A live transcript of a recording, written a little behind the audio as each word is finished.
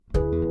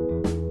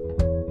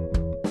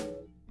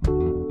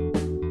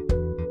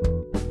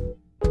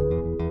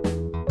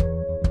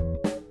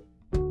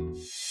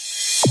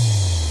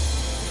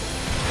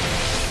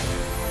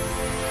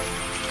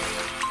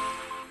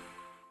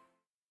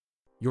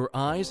Your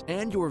eyes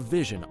and your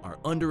vision are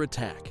under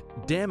attack,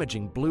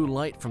 damaging blue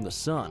light from the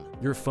sun.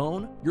 Your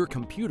phone, your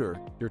computer,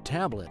 your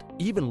tablet,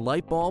 even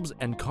light bulbs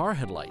and car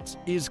headlights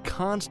is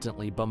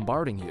constantly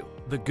bombarding you.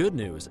 The good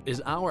news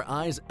is our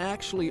eyes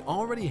actually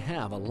already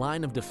have a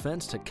line of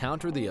defense to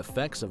counter the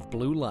effects of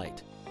blue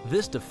light.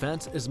 This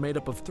defense is made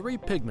up of 3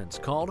 pigments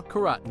called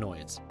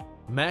carotenoids.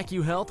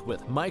 MacuHealth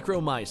with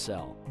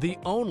Micromicelle, the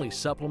only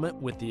supplement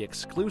with the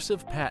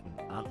exclusive patent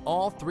on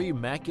all 3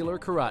 macular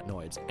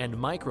carotenoids and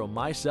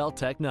Micromicelle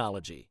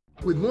technology.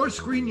 With more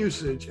screen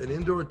usage and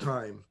indoor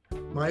time,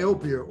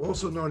 myopia,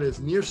 also known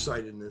as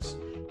nearsightedness,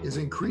 is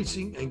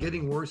increasing and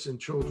getting worse in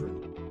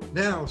children.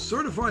 Now,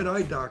 certified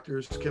eye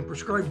doctors can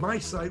prescribe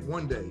MiSight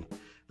One Day,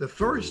 the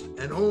first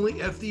and only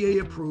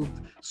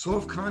FDA-approved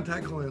soft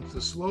contact lens to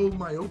slow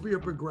myopia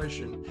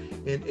progression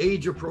in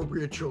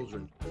age-appropriate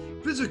children.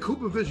 Visit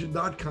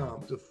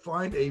CooperVision.com to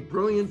find a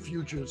Brilliant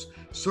Futures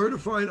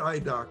certified eye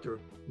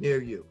doctor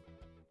near you.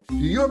 Do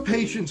your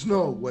patients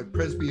know what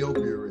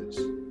presbyopia is?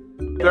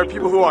 There are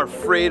people who are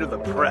afraid of the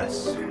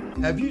press.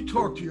 Have you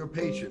talked to your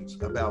patients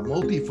about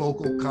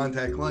multifocal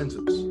contact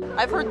lenses?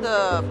 I've heard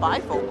the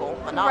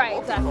bifocal, but not multifocal.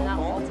 Exactly, not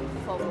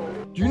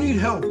multifocal. Do you need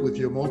help with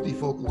your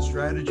multifocal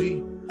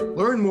strategy?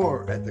 Learn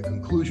more at the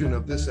conclusion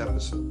of this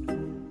episode.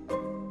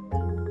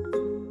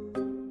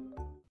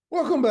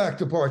 Welcome back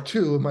to part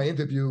 2 of my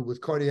interview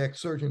with cardiac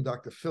surgeon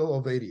Dr. Phil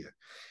Ovadia.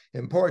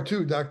 In part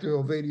 2, Dr.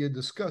 Ovadia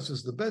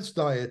discusses the best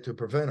diet to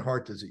prevent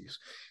heart disease.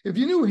 If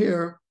you're new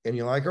here and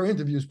you like our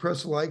interviews,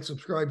 press like,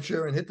 subscribe,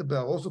 share, and hit the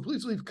bell. Also,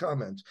 please leave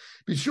comments.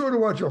 Be sure to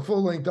watch our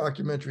full-length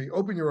documentary,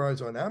 Open Your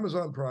Eyes, on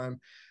Amazon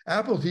Prime,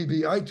 Apple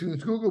TV,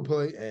 iTunes, Google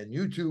Play, and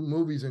YouTube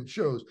Movies and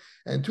Shows.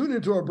 And tune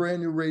into our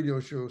brand new radio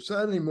show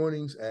Saturday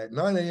mornings at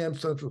 9 a.m.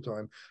 Central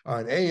Time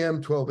on AM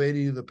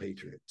 1280 The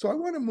Patriot. So I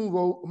want to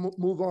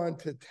move on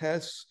to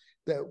tests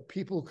that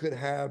people could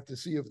have to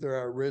see if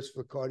they're at risk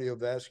for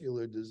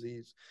cardiovascular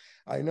disease.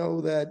 I know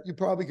that you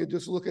probably could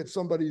just look at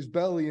somebody's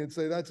belly and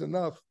say, that's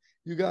enough.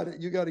 You got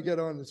to get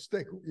on the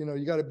stick. You know,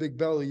 you got a big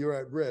belly, you're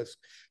at risk.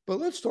 But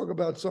let's talk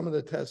about some of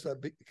the tests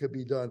that could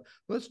be done.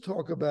 Let's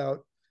talk about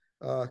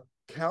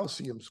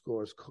calcium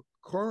scores,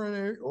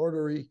 coronary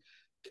artery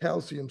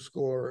calcium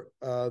score,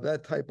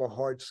 that type of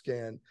heart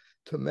scan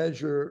to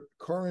measure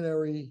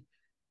coronary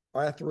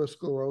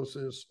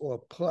atherosclerosis or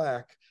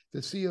plaque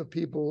to see if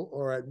people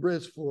are at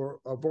risk for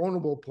a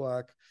vulnerable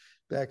plaque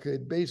that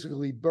could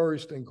basically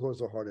burst and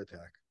cause a heart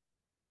attack.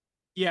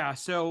 Yeah.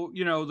 So,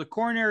 the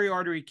coronary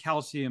artery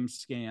calcium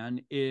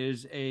scan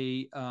is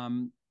a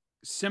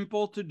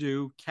simple to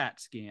do CAT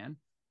scan.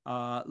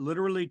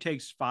 Literally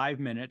takes 5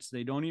 minutes.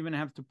 They don't even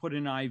have to put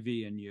an IV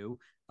in you.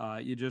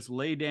 You just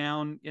lay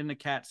down in the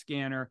CAT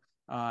scanner,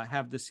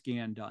 have the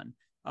scan done.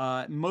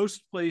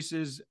 Most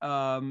places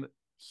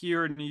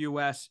here in the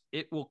US,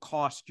 it will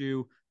cost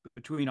you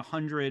between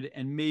 $100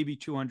 and maybe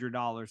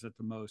 $200 at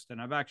the most.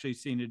 And I've actually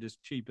seen it as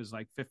cheap as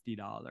like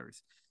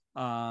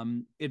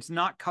 $50. It's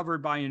not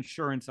covered by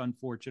insurance,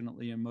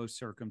 unfortunately, in most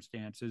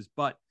circumstances,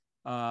 but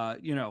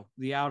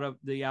the out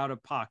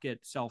of pocket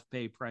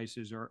self-pay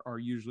prices are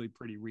usually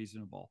pretty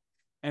reasonable.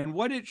 And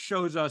what it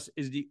shows us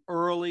is the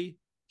early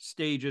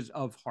stages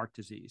of heart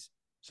disease.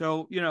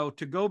 So,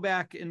 to go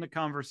back in the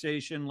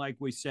conversation, like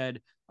we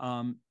said,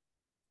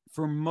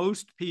 for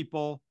most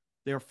people,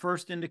 their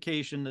first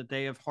indication that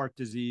they have heart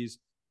disease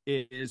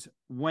is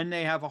when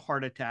they have a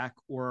heart attack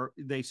or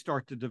they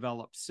start to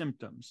develop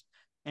symptoms.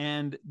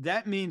 And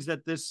that means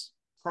that this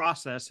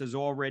process has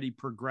already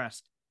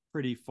progressed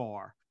pretty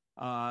far.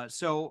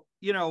 So,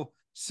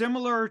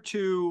 similar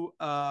to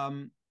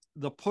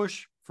the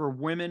push for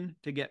women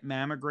to get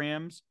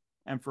mammograms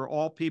and for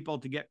all people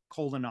to get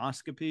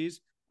colonoscopies,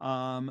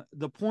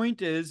 the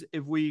point is,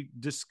 if we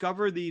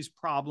discover these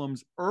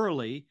problems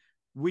early,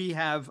 we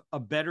have a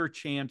better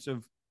chance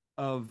of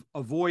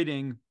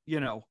avoiding,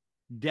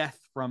 death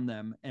from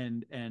them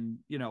and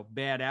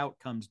bad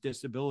outcomes,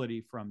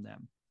 disability from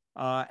them.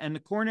 And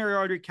the coronary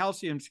artery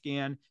calcium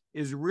scan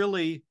is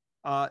really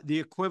the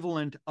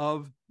equivalent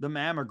of the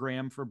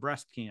mammogram for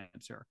breast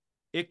cancer.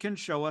 It can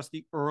show us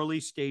the early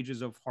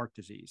stages of heart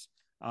disease.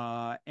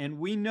 And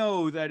we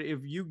know that if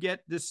you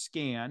get this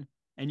scan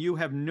and you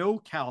have no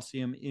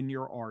calcium in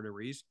your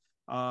arteries,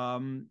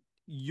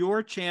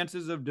 your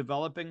chances of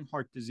developing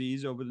heart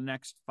disease over the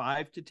next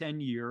 5 to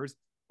 10 years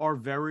are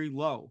very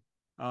low.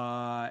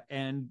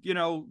 And,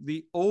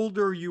 the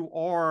older you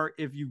are,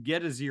 if you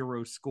get a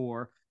 0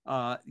 score,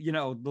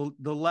 the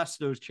less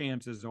those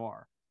chances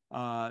are.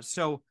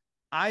 So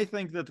I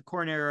think that the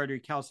coronary artery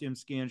calcium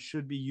scan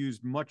should be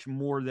used much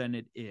more than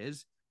it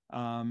is.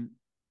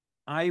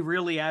 I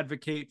really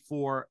advocate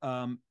for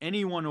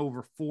anyone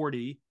over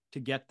 40 to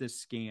get this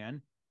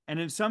scan. And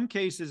in some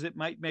cases, it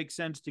might make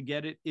sense to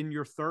get it in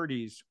your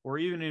 30s or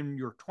even in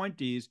your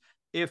 20s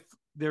if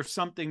there's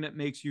something that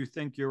makes you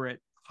think you're at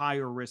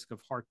higher risk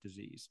of heart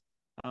disease.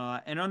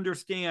 And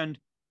understand,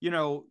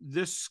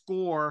 this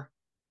score,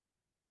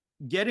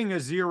 getting a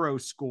 0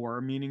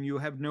 score, meaning you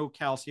have no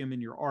calcium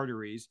in your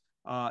arteries,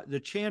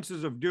 the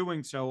chances of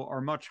doing so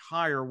are much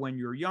higher when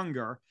you're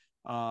younger.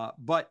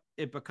 but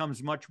it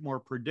becomes much more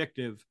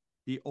predictive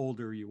the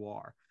older you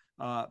are.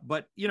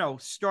 But,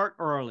 start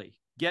early,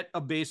 get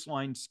a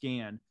baseline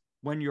scan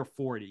when you're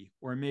 40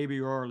 or maybe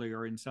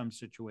earlier in some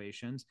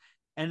situations.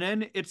 And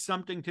then it's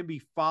something to be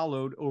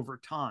followed over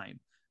time.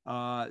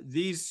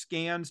 These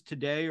scans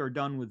today are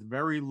done with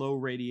very low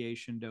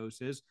radiation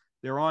doses.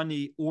 They're on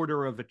the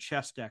order of a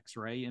chest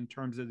x-ray in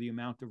terms of the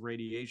amount of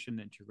radiation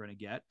that you're going to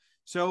get.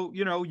 So,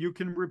 you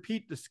can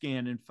repeat the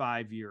scan in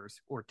 5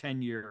 years or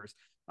 10 years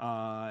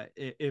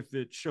if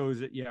it shows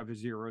that you have a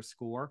 0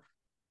 score.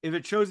 If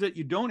it shows that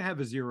you don't have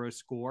a 0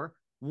 score,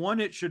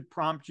 one, it should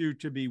prompt you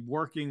to be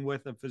working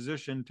with a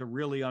physician to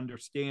really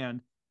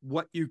understand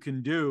what you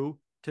can do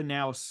to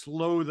now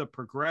slow the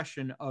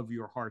progression of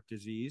your heart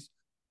disease.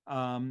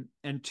 And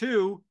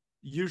two,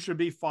 you should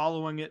be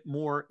following it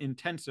more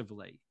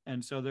intensively.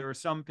 And so there are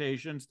some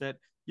patients that,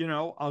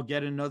 I'll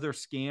get another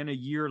scan a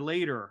year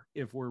later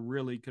if we're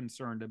really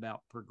concerned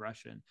about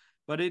progression.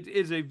 But it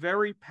is a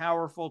very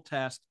powerful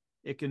test.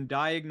 It can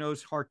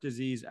diagnose heart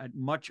disease at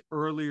much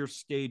earlier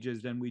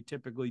stages than we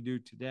typically do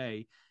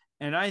today.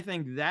 And I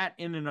think that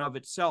in and of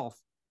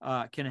itself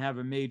can have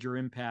a major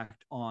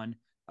impact on,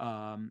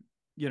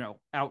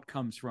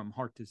 outcomes from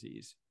heart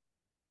disease.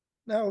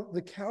 Now,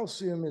 the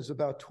calcium is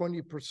about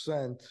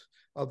 20%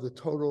 of the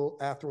total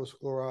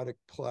atherosclerotic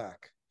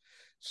plaque.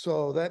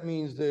 So that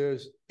means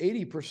there's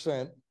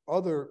 80%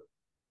 other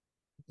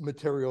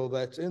material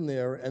that's in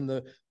there. And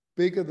the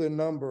bigger the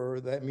number,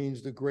 that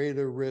means the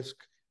greater risk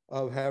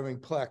of having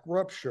plaque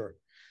rupture.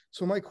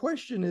 So my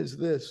question is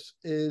this,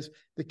 is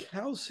the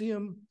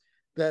calcium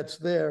that's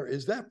there,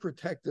 is that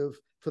protective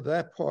for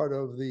that part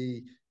of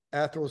the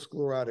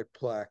atherosclerotic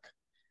plaque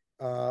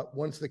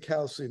once the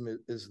calcium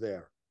is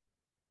there?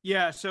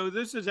 Yeah, so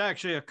this is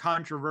actually a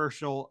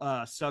controversial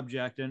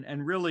subject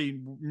and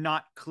really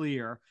not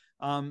clear.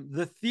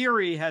 The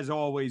theory has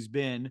always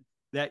been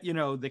that,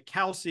 the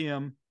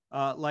calcium,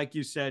 like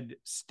you said,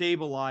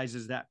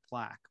 stabilizes that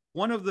plaque.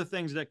 One of the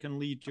things that can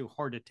lead to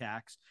heart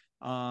attacks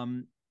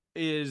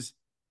is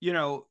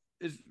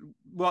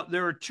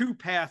there are two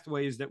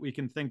pathways that we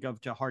can think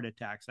of to heart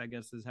attacks, I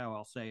guess is how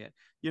I'll say it.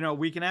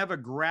 We can have a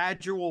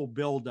gradual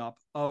buildup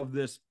of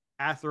this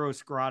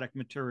atherosclerotic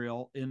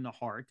material in the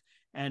heart,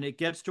 and it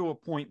gets to a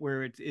point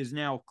where it is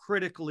now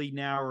critically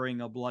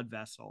narrowing a blood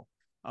vessel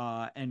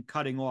and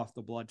cutting off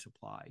the blood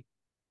supply.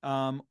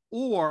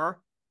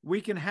 Or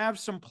we can have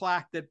some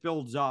plaque that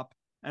builds up,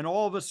 and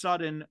all of a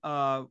sudden,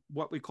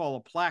 what we call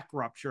a plaque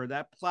rupture,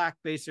 that plaque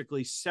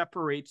basically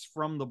separates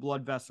from the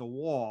blood vessel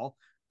wall,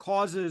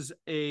 causes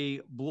a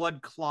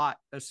blood clot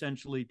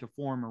essentially to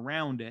form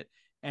around it,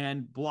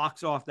 and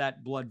blocks off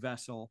that blood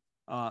vessel,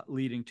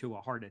 leading to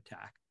a heart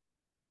attack.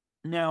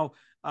 Now,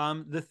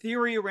 the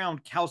theory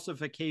around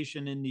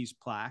calcification in these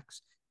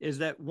plaques is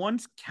that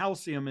once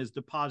calcium is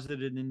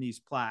deposited in these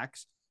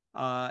plaques,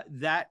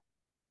 that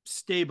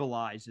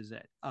stabilizes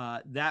it.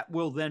 That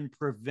will then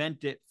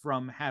prevent it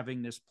from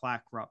having this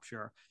plaque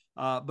rupture.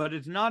 But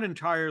it's not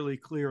entirely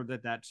clear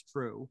that that's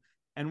true.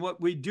 And what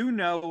we do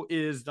know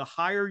is the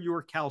higher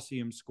your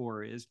calcium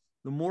score is,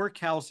 the more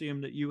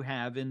calcium that you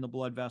have in the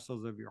blood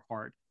vessels of your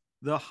heart,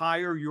 the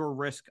higher your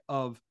risk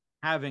of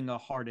having a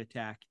heart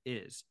attack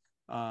is.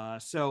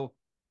 So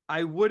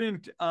I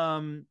wouldn't,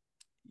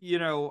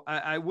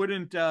 I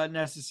wouldn't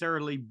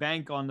necessarily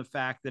bank on the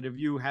fact that if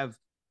you have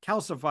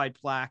calcified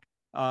plaque,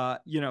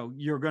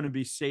 you're going to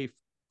be safe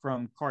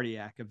from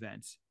cardiac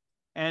events.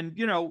 And,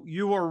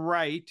 you are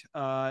right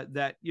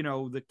that,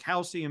 the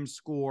calcium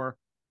score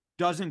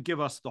doesn't give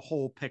us the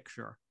whole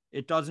picture.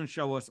 It doesn't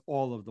show us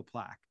all of the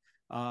plaque.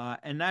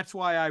 And that's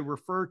why I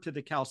refer to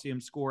the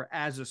calcium score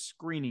as a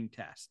screening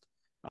test.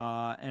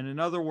 And in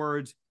other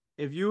words,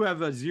 if you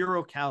have a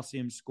 0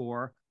 calcium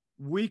score,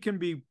 we can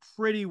be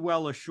pretty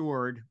well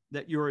assured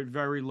that you're at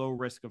very low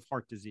risk of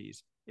heart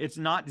disease. It's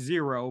not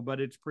 0, but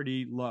it's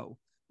pretty low.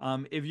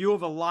 If you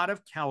have a lot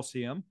of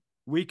calcium,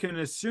 we can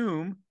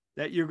assume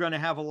that you're going to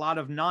have a lot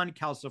of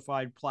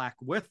non-calcified plaque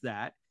with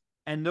that.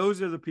 And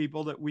those are the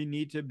people that we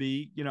need to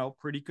be,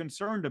 pretty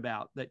concerned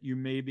about, that you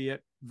may be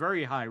at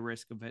very high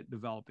risk of it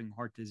developing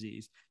heart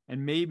disease.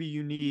 And maybe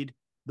you need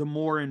the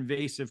more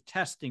invasive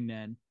testing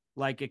then,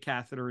 like a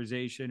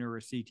catheterization or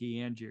a CT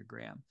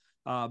angiogram.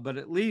 But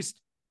at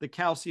least the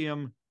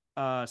calcium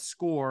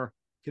score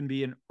can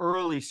be an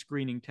early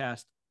screening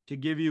test to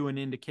give you an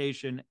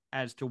indication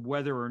as to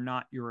whether or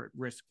not you're at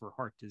risk for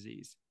heart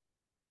disease.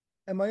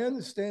 And my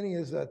understanding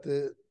is that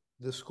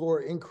the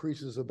score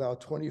increases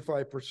about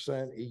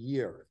 25% a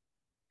year.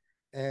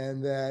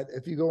 And that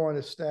if you go on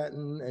a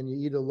statin and you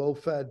eat a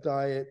low-fat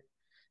diet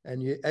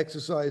and you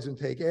exercise and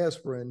take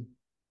aspirin,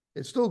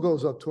 it still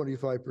goes up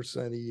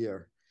 25% a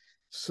year.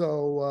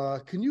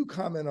 So can you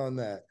comment on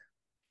that?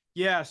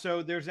 Yeah,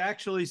 so there's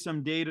actually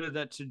some data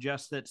that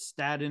suggests that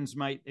statins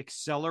might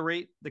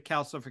accelerate the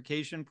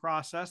calcification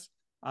process.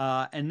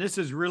 And this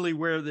is really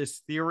where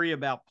this theory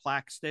about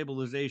plaque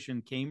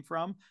stabilization came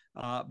from,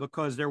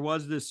 because there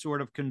was this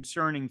sort of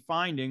concerning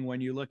finding when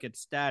you look at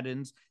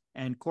statins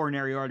and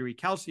coronary artery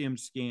calcium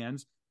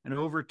scans And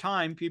over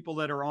time, people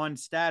that are on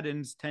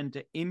statins tend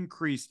to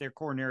increase their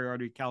coronary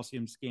artery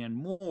calcium scan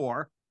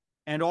more.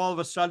 And all of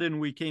a sudden,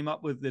 we came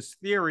up with this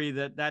theory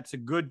that that's a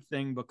good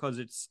thing because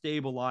it's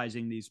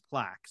stabilizing these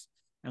plaques.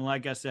 And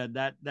like I said,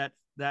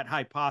 that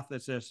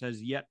hypothesis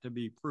has yet to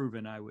be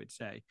proven, I would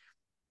say.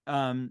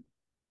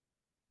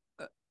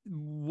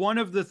 One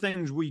of the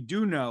things we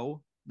do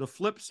know, the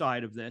flip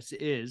side of this,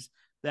 is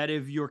that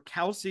if your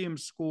calcium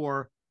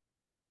score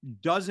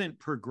doesn't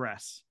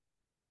progress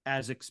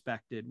as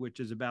expected, which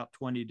is about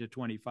 20 to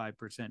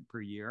 25%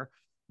 per year,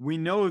 we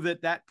know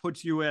that that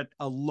puts you into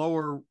a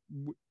lower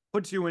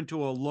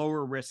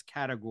risk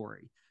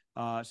category.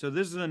 So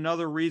this is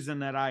another reason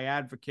that I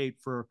advocate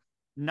for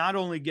not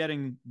only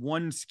getting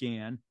one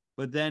scan,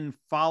 but then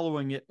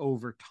following it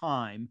over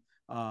time,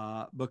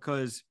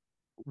 because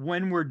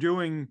when we're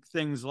doing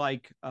things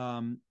like,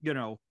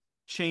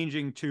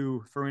 changing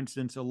to, for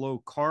instance, a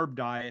low carb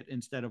diet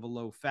instead of a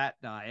low fat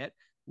diet,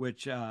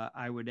 which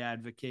I would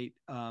advocate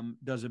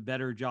does a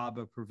better job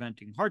of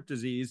preventing heart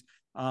disease.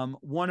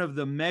 One of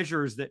the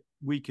measures that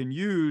we can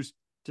use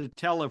to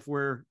tell if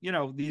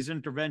these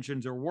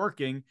interventions are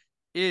working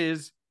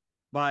is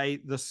by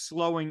the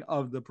slowing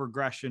of the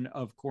progression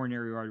of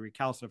coronary artery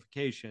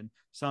calcification,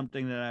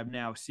 something that I've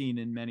now seen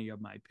in many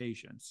of my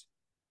patients.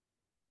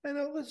 And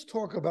let's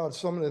talk about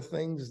some of the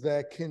things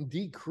that can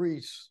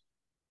decrease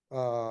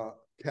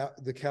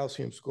the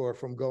calcium score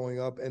from going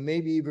up and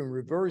maybe even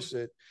reverse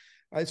it.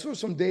 I saw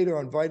some data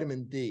on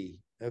vitamin D.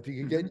 If you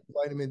can get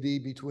vitamin D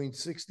between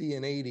 60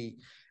 and 80.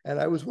 And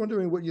I was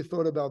wondering what you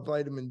thought about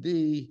vitamin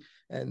D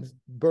and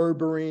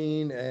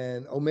berberine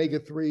and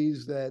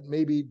omega-3s that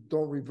maybe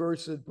don't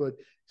reverse it, but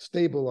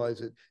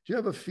stabilize it. Do you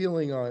have a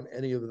feeling on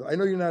any of them? I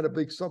know you're not a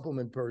big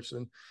supplement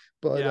person,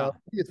 but what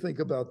do you think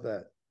about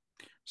that?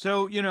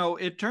 So,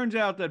 it turns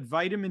out that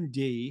vitamin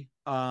D,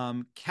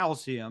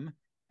 calcium,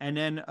 and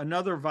then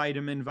another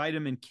vitamin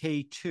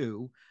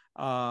K2,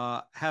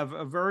 have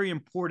a very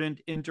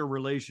important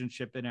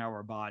interrelationship in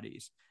our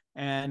bodies.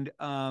 And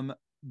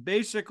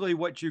basically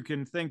what you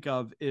can think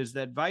of is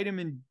that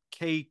vitamin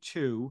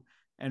K2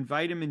 and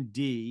vitamin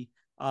D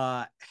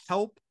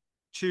help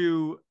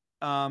to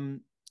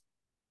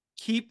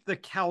keep the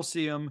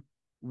calcium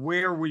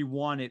where we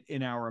want it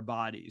in our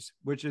bodies,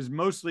 which is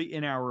mostly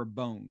in our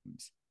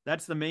bones.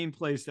 That's the main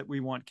place that we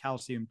want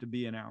calcium to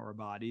be in our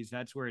bodies.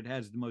 That's where it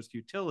has the most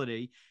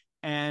utility.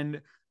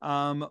 And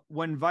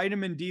when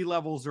vitamin D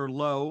levels are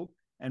low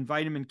and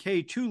vitamin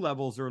K2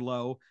 levels are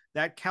low,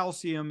 that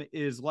calcium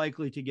is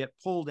likely to get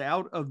pulled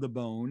out of the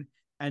bone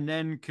and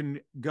then can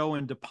go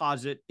and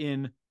deposit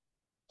in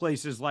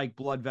places like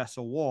blood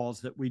vessel walls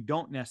that we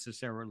don't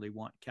necessarily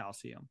want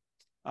calcium.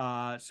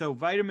 So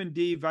vitamin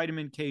D,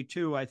 vitamin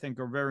K2, I think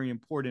are very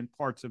important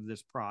parts of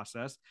this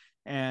process.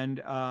 And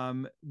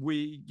vitamin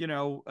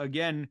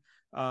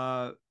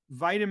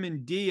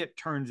D, it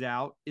turns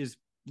out, is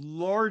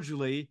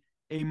largely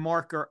a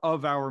marker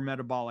of our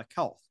metabolic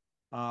health.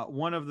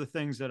 One of the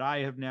things that I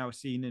have now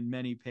seen in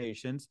many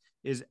patients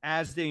is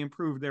as they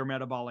improve their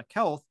metabolic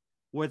health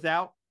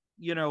without,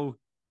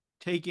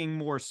 taking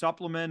more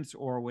supplements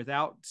or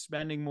without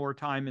spending more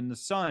time in the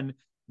sun,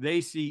 they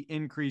see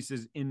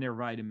increases in their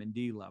vitamin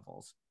D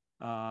levels.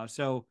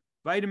 So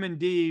vitamin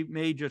D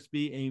may just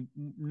be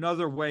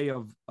another way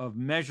of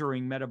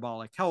measuring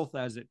metabolic health,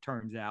 as it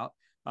turns out,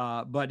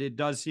 but it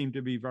does seem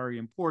to be very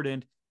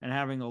important. And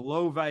having a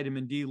low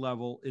vitamin D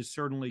level is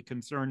certainly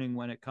concerning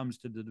when it comes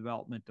to the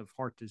development of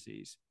heart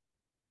disease.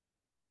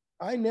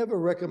 I never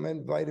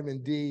recommend vitamin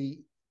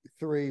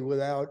D3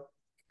 without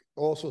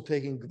also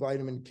taking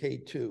vitamin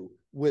K2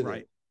 with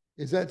it.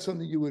 Is that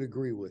something you would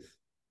agree with?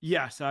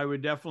 Yes, I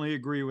would definitely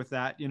agree with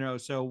that.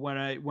 So when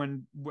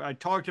I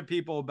talk to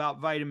people about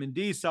vitamin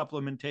D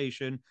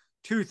supplementation,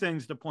 two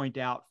things to point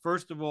out.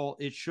 First of all,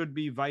 it should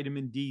be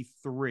vitamin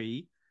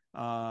D3.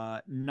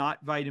 Not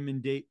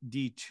vitamin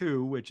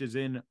D2, which is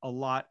in a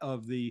lot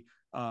of the,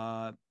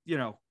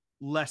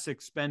 less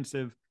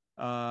expensive,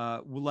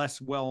 less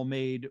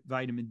well-made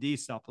vitamin D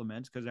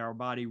supplements, because our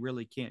body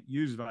really can't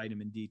use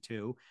vitamin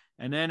D2.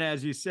 And then,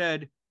 as you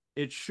said,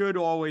 it should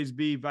always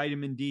be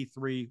vitamin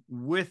D3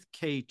 with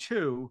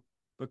K2,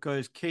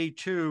 because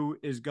K2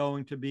 is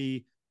going to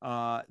be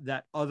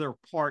that other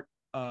part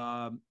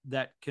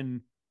that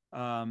can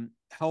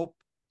help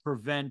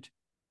prevent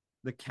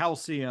the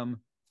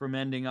calcium from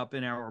ending up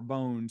in our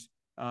bones,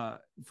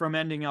 from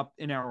ending up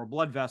in our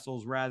blood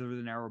vessels rather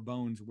than our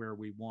bones where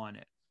we want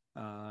it.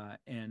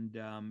 And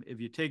if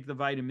you take the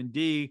vitamin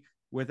D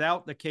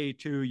without the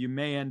K2, you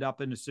may end up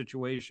in a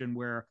situation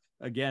where,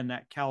 again,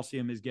 that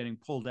calcium is getting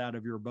pulled out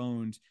of your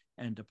bones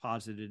and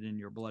deposited in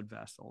your blood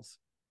vessels.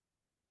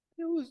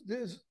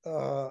 There's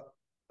a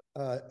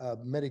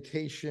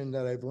medication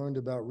that I've learned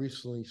about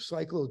recently,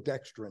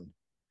 cyclodextrin,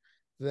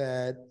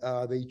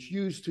 that they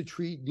use to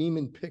treat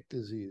Niemann-Pick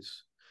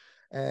disease,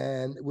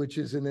 and which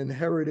is an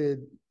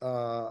inherited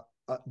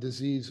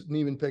disease,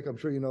 Niemann-Pick, I'm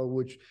sure you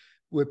know,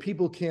 where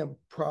people can't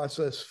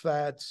process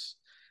fats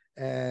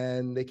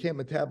and they can't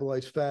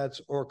metabolize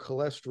fats or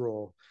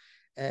cholesterol.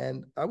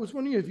 And I was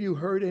wondering if you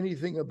heard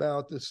anything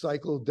about the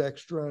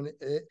cyclodextrin,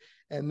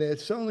 and they're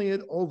selling it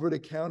over the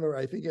counter,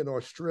 I think in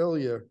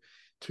Australia,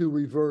 to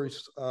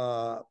reverse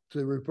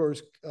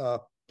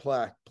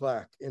plaque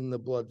in the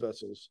blood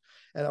vessels.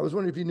 And I was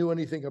wondering if you knew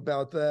anything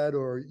about that,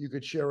 or you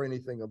could share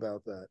anything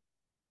about that.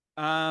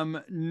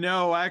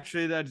 No,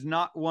 actually, that's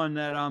not one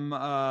that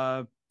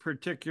I'm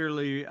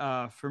particularly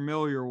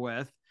familiar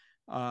with.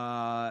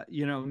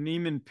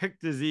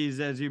 Niemann-Pick disease,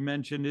 as you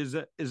mentioned, is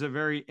a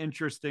very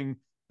interesting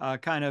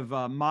kind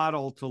of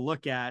model to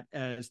look at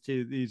as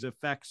to these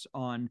effects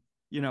on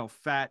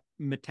fat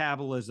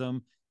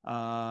metabolism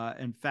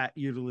and fat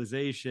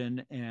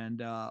utilization,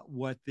 and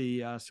what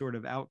the sort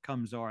of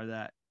outcomes are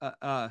that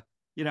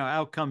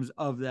outcomes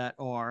of that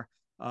are.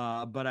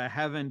 But I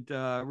haven't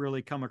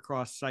really come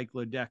across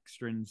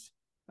cyclodextrins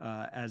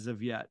as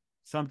of yet.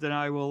 Something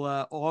I will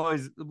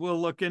always will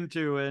look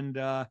into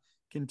and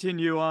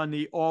continue on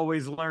the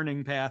always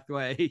learning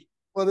pathway.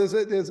 Well,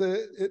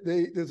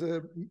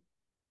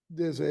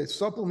 there's a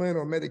supplement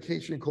or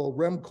medication called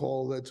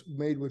Remcol that's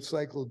made with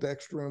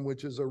cyclodextrin,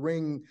 which is a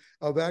ring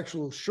of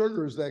actual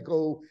sugars that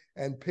go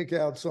and pick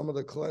out some of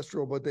the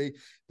cholesterol, but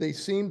they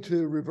seem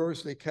to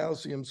reverse the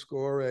calcium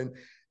score.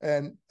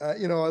 And I'd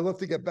love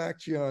to get back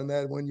to you on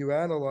that when you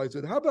analyze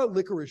it. How about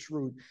licorice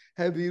root?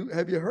 Have you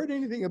heard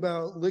anything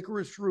about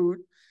licorice root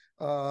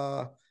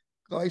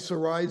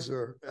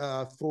glycerizer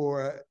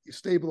for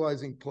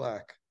stabilizing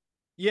plaque?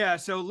 Yeah,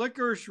 so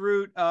licorice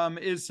root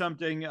is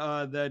something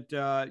that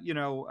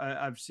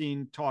I've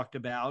seen talked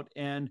about,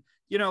 and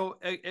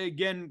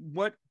again,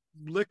 what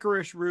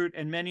licorice root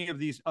and many of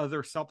these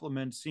other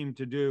supplements seem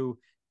to do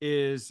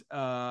is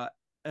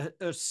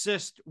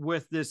assist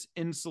with this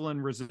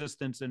insulin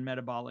resistance and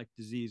metabolic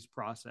disease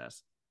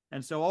process.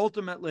 And so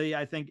ultimately,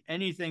 I think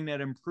anything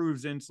that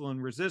improves insulin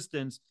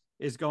resistance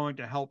is going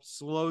to help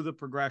slow the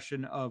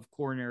progression of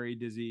coronary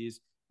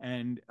disease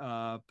and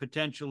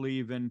potentially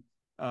even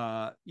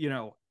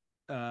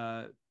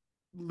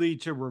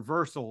lead to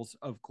reversals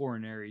of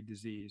coronary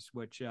disease,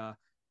 which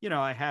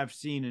I have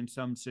seen in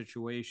some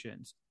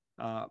situations.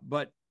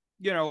 But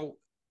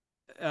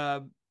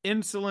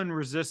insulin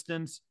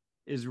resistance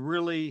is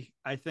really,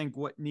 I think,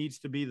 what needs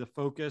to be the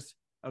focus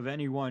of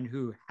anyone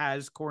who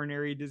has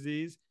coronary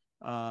disease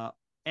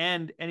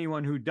and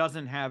anyone who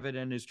doesn't have it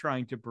and is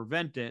trying to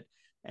prevent it.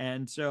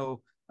 And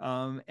so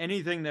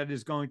anything that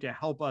is going to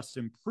help us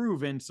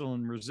improve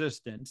insulin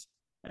resistance,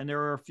 and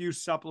there are a few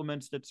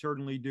supplements that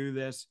certainly do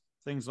this,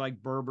 things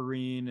like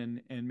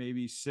berberine and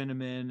maybe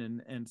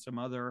cinnamon and some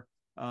other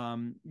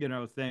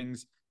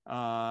things.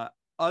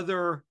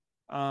 Other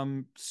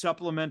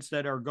supplements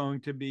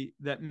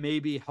that may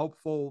be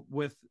helpful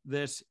with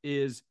this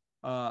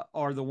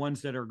are the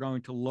ones that are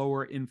going to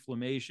lower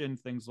inflammation,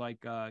 things like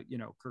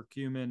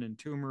curcumin and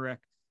turmeric.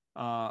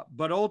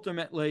 But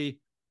ultimately,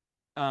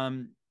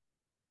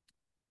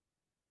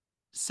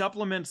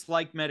 supplements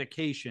like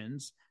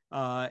medications,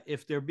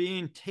 if they're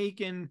being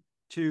taken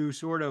to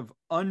sort of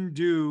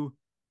undo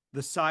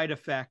the side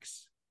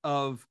effects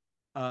of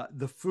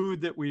the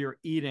food that we are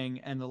eating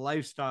and the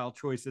lifestyle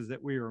choices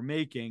that we are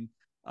making,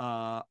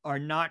 are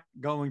not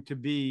going to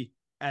be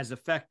as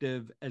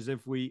effective as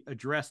if we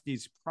address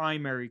these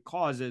primary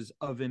causes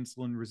of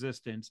insulin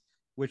resistance,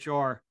 which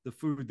are the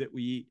food that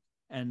we eat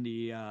and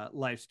the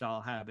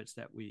lifestyle habits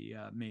that we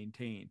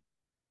maintain.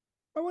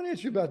 I want to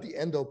ask you about the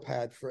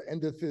EndoPAT for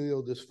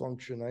endothelial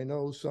dysfunction. I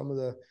know some of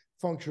the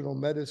functional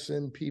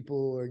medicine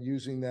people are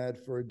using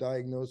that for a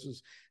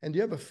diagnosis. And do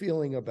you have a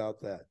feeling about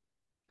that?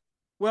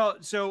 Well,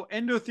 so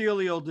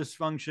endothelial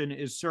dysfunction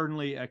is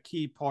certainly a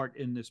key part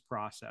in this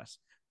process.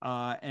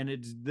 And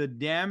it's the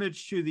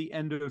damage to the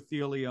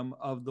endothelium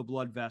of the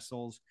blood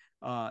vessels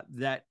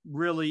that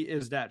really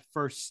is that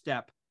first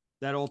step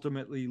that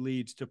ultimately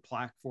leads to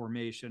plaque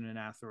formation and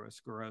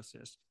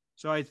atherosclerosis.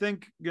 So I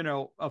think,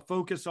 a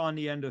focus on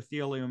the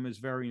endothelium is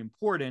very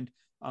important.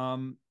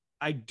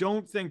 I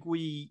don't think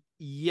we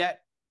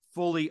yet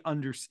fully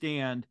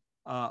understand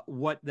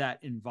what that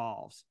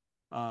involves.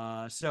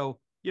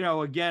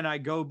 Again, I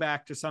go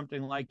back to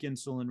something like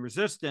insulin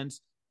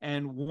resistance,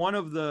 and one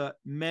of the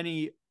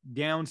many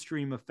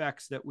downstream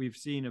effects that we've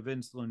seen of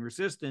insulin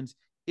resistance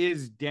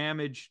is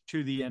damage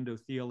to the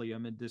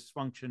endothelium and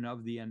dysfunction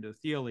of the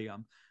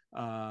endothelium.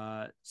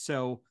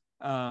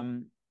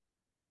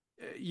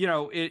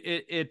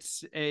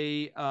 It's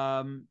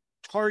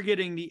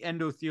targeting the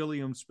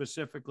endothelium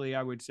specifically,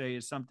 I would say,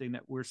 is something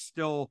that we're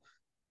still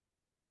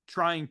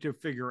trying to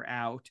figure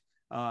out.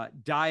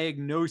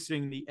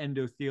 Diagnosing the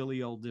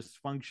endothelial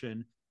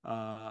dysfunction,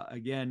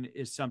 again,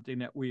 is something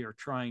that we are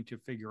trying to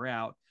figure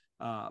out.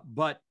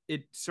 But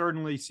it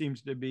certainly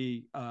seems to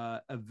be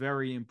a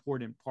very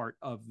important part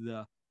of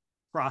the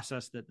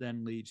process that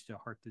then leads to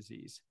heart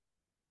disease.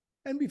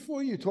 And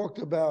before, you talked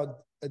about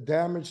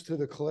damage to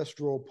the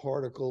cholesterol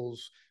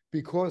particles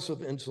because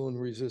of insulin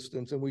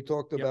resistance, and we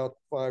talked about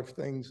 5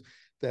 things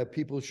that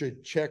people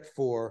should check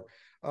for.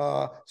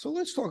 So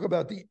let's talk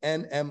about the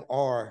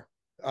NMR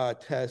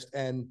test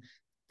and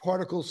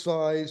particle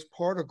size,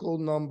 particle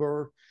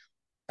number,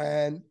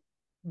 and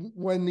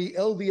when the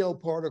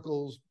LDL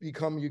particles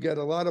become, you get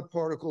a lot of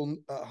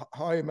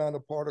high amount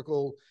of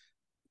particle,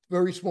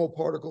 very small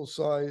particle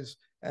size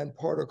and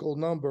particle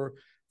number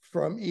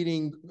from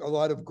eating a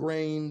lot of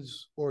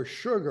grains or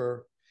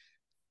sugar,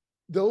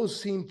 those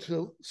seem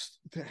to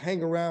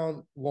hang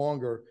around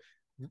longer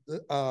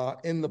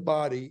in the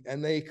body,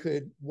 and they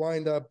could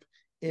wind up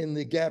in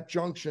the gap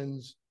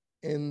junctions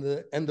in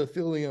the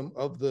endothelium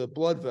of the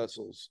blood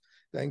vessels,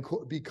 then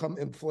become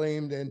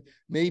inflamed and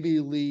maybe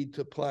lead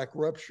to plaque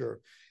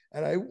rupture.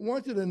 And I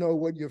wanted to know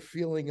what you're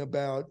feeling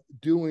about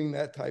doing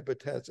that type of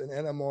test, an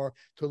NMR,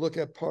 to look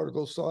at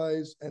particle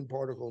size and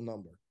particle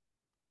number.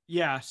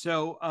 Yeah,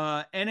 so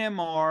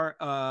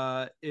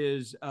NMR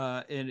is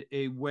an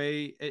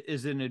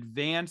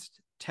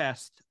advanced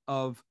test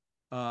of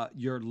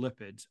your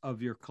lipids,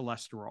 of your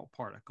cholesterol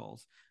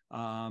particles,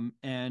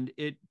 and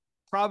it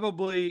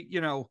probably,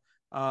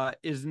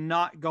 is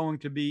not going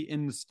to be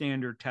in the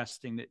standard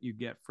testing that you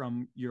get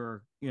from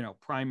your,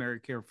 primary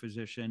care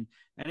physician,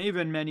 and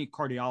even many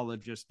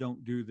cardiologists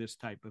don't do this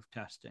type of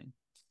testing.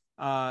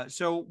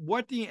 So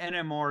what the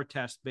NMR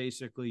test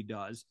basically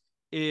does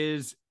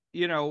is,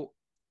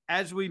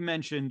 as we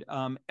mentioned,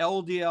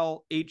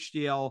 LDL,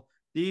 HDL,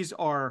 these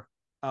are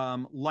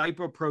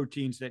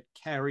lipoproteins that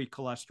carry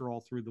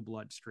cholesterol through the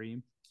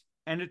bloodstream.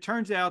 And it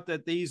turns out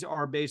that these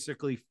are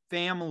basically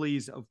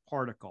families of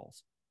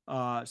particles.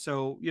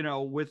 So,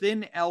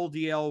 within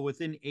LDL,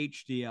 within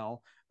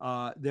HDL,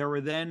 there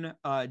are then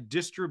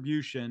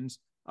distributions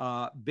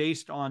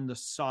based on the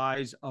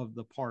size of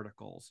the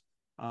particles.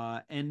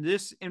 And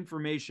this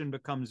information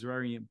becomes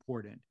very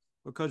important,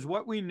 because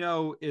what we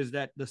know is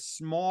that the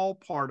small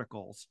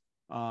particles,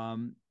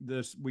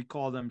 we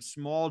call them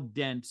small,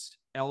 dense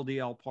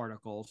LDL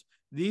particles,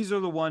 these are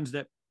the ones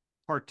that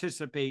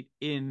participate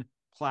in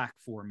plaque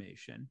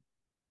formation.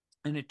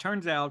 And it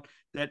turns out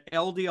that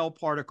LDL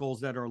particles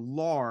that are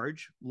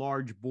large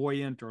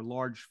buoyant or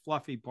large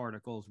fluffy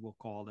particles, we'll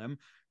call them,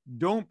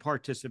 don't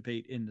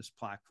participate in this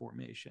plaque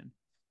formation.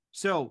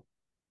 So,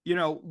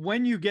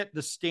 when you get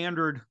the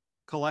standard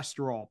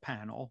cholesterol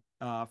panel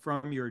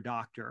from your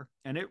doctor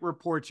and it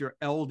reports your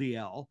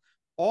LDL,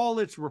 all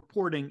it's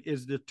reporting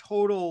is the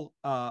total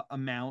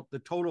amount, the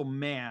total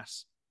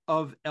mass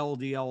of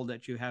LDL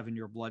that you have in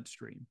your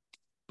bloodstream.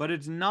 But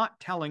it's not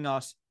telling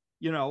us,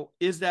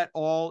 is that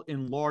all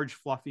in large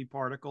fluffy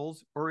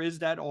particles, or is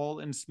that all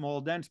in small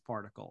dense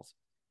particles?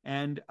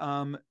 And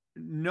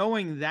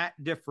knowing that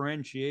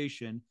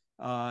differentiation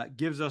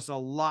gives us a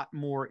lot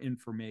more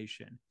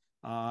information.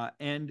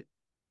 And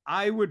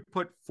I would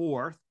put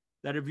forth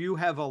that if you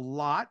have a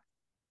lot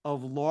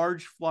of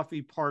large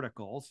fluffy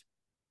particles,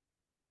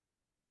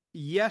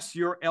 yes,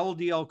 your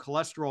LDL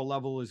cholesterol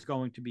level is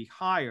going to be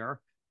higher,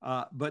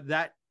 but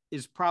that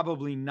is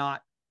probably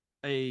not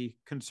a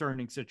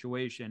concerning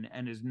situation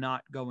and is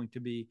not going to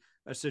be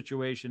a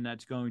situation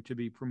that's going to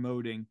be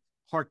promoting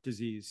heart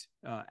disease,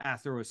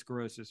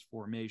 atherosclerosis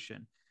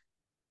formation.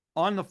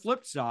 On the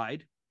flip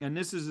side, and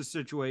this is a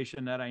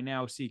situation that I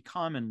now see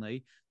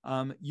commonly,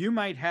 you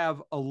might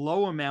have a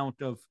low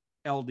amount of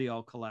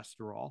LDL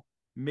cholesterol,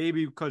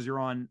 maybe because you're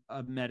on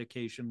a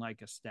medication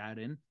like a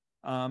statin,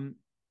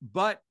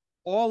 but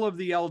all of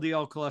the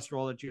LDL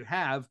cholesterol that you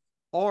have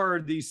are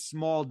these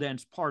small,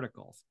 dense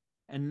particles.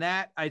 And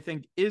that, I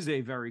think, is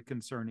a very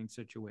concerning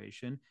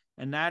situation.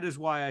 And that is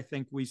why I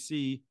think we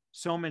see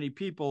so many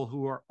people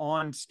who are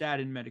on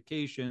statin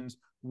medications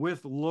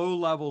with low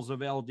levels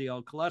of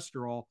LDL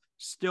cholesterol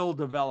still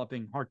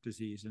developing heart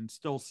disease and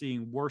still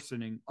seeing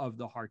worsening of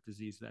the heart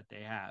disease that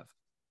they have.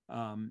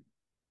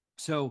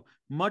 So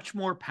much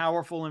more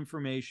powerful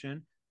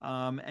information,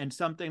 and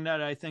something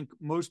that I think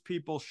most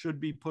people should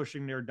be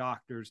pushing their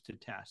doctors to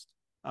test.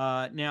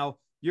 Now,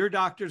 your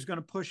doctor is going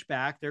to push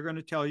back. They're going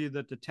to tell you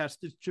that the test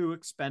is too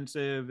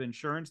expensive,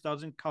 insurance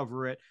doesn't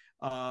cover it,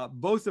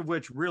 both of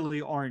which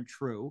really aren't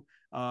true.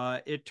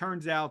 It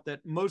turns out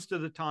that most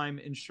of the time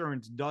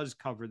insurance does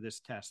cover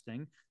this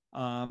testing.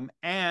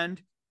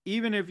 And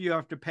even if you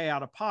have to pay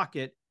out of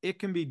pocket, it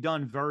can be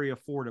done very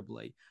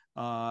affordably.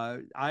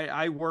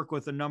 I work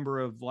with a number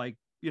of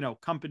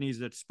companies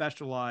that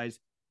specialize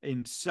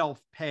in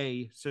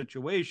self-pay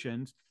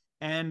situations,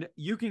 and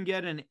you can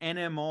get an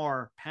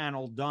NMR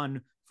panel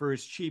done for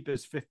as cheap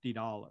as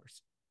 $50.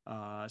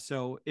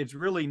 So it's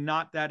really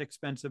not that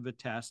expensive a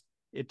test.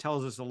 It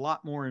tells us a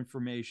lot more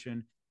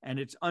information, and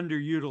it's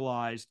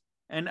underutilized.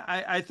 And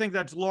I think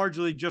that's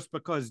largely just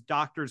because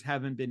doctors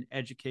haven't been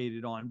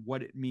educated on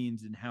what it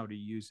means and how to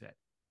use it.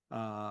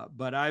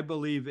 But I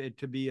believe it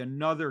to be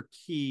another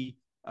key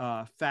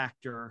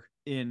factor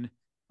in,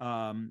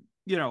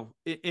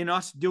 in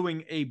us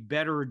doing a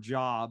better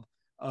job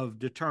of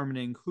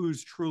determining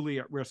who's truly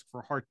at risk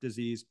for heart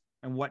disease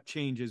and what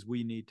changes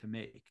we need to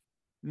make.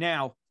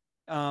 Now,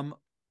 the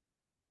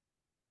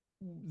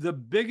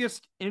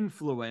biggest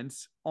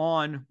influence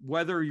on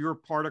whether your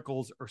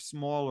particles are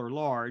small or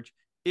large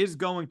is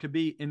going to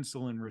be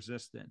insulin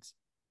resistance.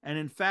 And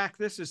in fact,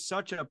 this is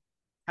such a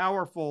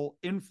powerful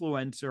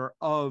influencer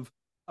of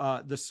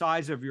the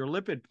size of your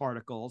lipid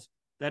particles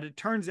that it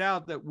turns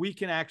out that we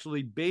can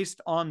actually, based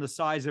on the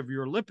size of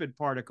your lipid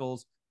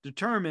particles,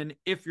 determine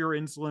if you're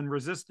insulin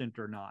resistant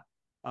or not.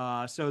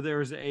 So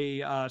there's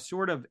a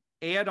sort of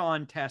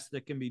add-on test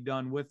that can be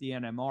done with the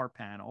NMR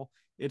panel.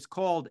 It's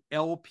called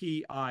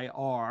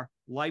LPIR,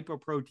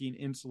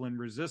 lipoprotein insulin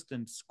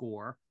resistance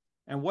score.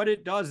 And what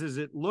it does is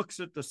it looks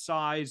at the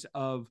size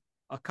of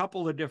a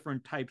couple of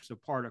different types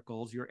of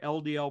particles, your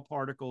LDL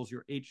particles,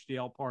 your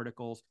HDL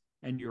particles,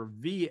 and your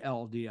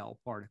VLDL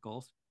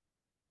particles.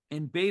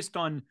 And based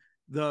on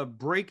the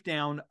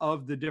breakdown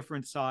of the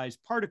different size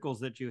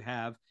particles that you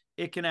have,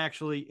 it can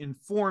actually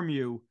inform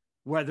you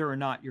whether or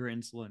not you're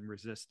insulin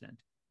resistant.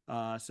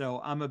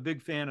 So I'm a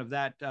big fan of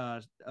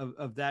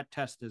that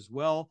test as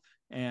well,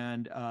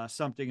 and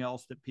something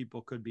else that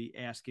people could be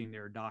asking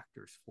their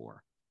doctors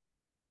for.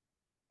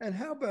 And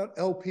how about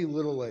LP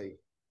little a?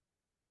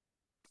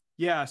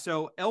 Yeah,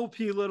 so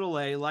LP little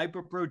a,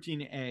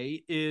 lipoprotein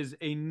A, is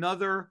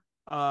another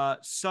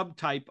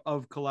subtype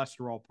of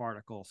cholesterol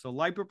particle. So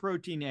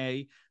lipoprotein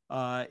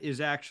A is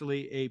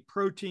actually a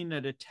protein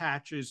that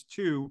attaches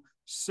to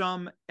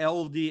some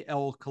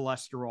LDL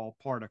cholesterol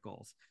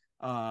particles.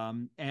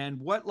 And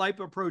what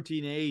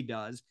lipoprotein A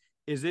does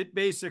is it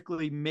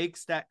basically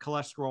makes that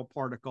cholesterol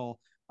particle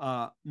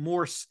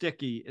more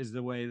sticky, is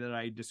the way that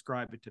I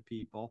describe it to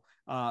people.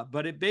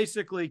 But it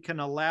basically can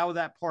allow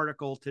that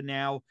particle to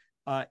now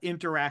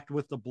interact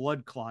with the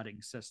blood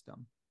clotting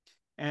system.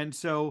 And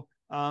so,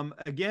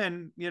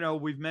 again,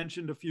 we've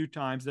mentioned a few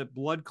times that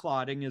blood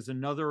clotting is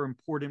another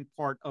important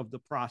part of the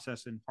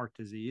process in heart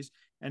disease.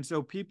 And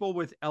so people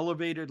with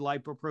elevated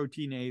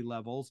lipoprotein A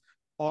levels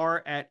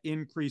are at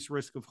increased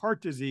risk of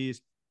heart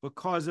disease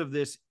because of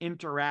this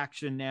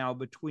interaction now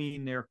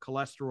between their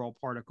cholesterol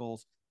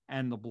particles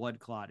and the blood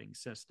clotting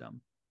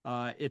system.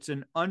 It's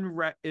an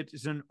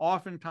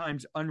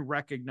oftentimes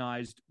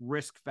unrecognized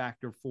risk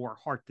factor for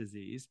heart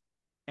disease.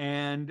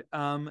 And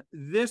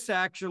this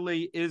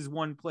actually is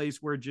one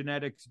place where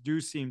genetics do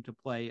seem to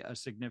play a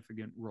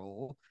significant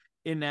role,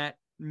 in that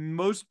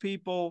most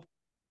people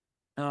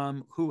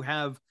who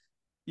have,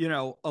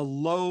 a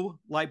low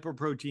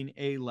lipoprotein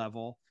A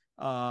level,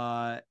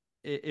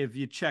 if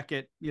you check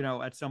it,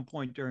 at some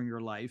point during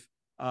your life,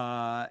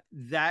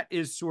 that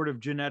is sort of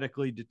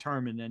genetically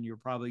determined, and you're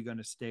probably going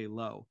to stay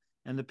low.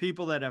 And the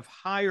people that have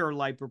higher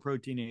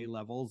lipoprotein A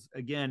levels,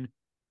 again,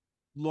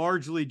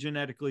 largely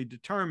genetically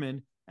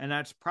determined, and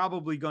that's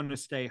probably going to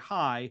stay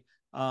high.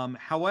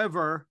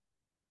 However,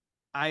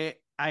 I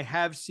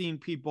have seen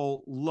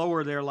people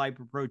lower their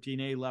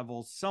lipoprotein A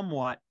levels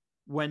somewhat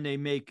when they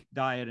make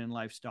diet and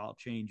lifestyle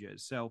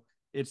changes. So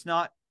it's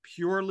not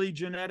purely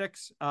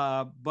genetics,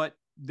 but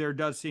there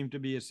does seem to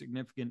be a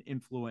significant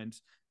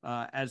influence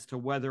as to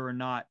whether or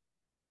not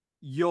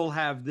you'll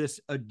have this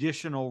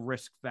additional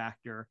risk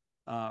factor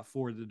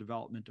for the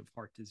development of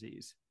heart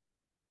disease.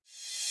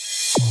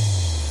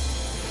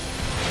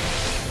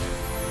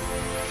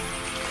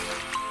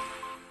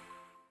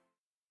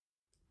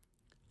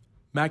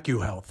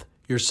 MacuHealth,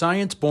 your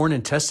science-born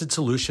and tested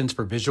solutions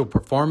for visual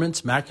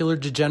performance, macular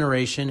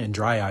degeneration, and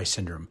dry eye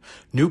syndrome.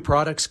 New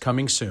products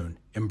coming soon.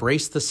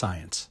 Embrace the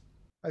science.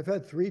 I've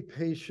had 3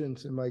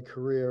 patients in my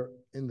career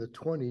in the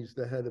 20s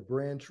that had a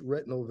branch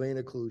retinal vein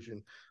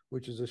occlusion,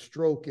 which is a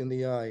stroke in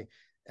the eye.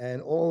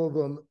 And all of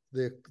them,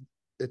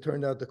 it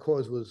turned out the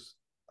cause was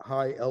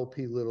high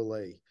LP little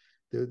a.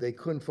 They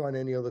couldn't find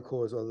any other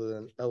cause other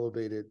than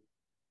elevated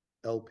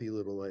LP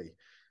little a.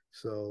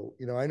 So,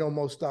 I know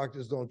most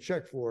doctors don't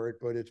check for it,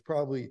 but it's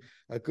probably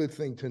a good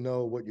thing to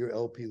know what your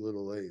LP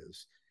little a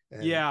is.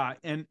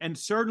 And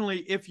certainly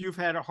if you've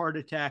had a heart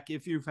attack,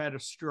 if you've had a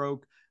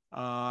stroke,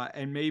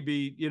 and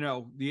maybe,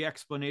 the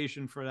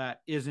explanation for that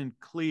isn't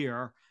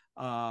clear,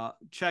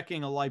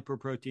 checking a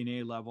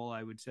lipoprotein A level,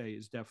 I would say,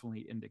 is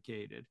definitely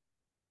indicated.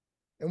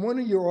 In one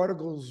of your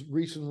articles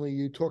recently,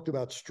 you talked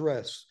about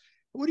stress.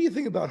 What do you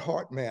think about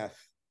heart math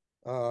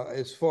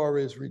as far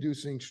as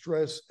reducing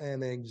stress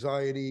and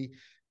anxiety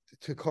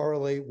to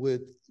correlate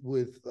with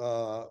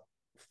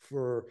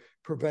for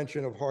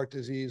prevention of heart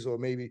disease, or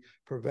maybe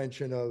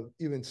prevention of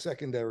even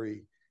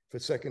secondary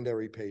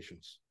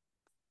patients?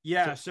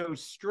 Yeah, so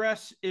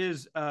stress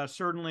is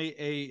certainly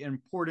an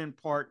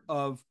important part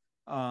of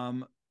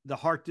the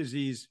heart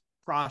disease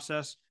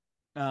process.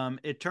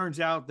 It turns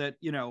out that,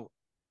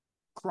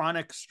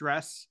 chronic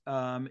stress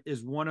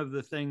is one of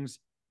the things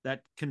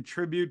that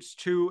contributes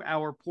to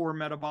our poor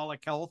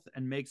metabolic health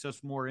and makes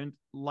us more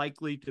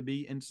likely to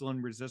be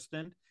insulin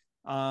resistant.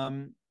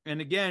 And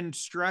again,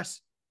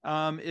 stress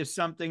is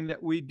something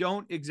that we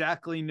don't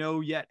exactly know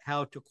yet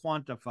how to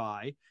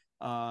quantify.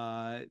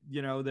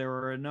 There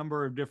are a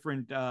number of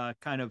different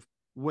kind of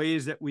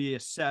ways that we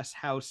assess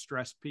how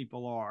stressed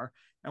people are.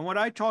 And what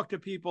I talk to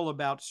people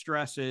about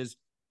stress is,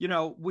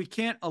 we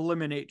can't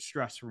eliminate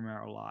stress from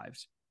our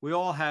lives. We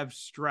all have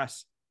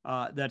stress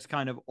that's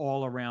kind of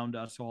all around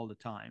us all the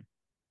time.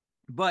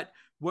 But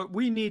what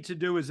we need to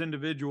do as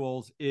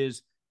individuals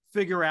is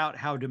figure out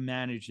how to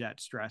manage that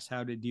stress,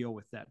 how to deal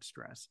with that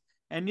stress.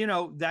 And,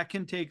 that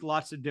can take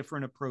lots of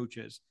different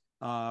approaches.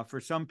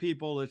 For some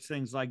people, it's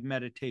things like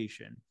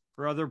meditation.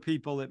 For other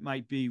people, it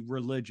might be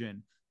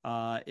religion.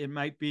 It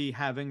might be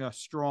having a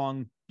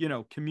strong,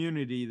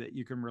 community that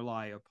you can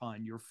rely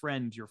upon, your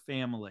friends, your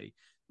family.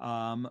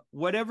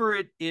 Whatever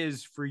it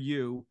is for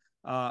you,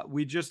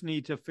 we just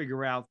need to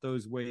figure out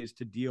those ways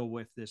to deal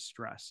with this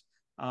stress.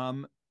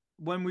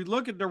 When we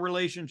look at the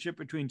relationship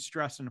between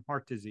stress and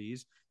heart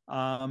disease,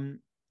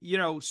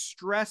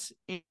 stress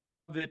in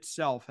of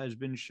itself has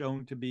been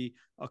shown to be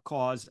a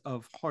cause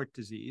of heart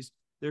disease.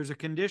 There's a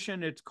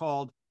condition, it's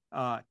called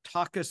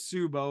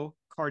Takotsubo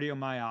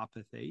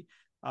cardiomyopathy.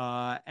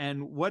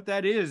 And what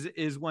that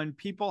is when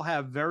people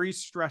have very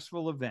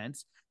stressful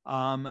events,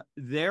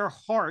 their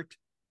heart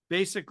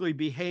basically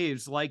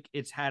behaves like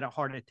it's had a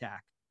heart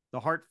attack. The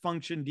heart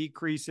function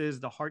decreases,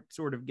 the heart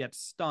sort of gets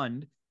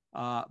stunned,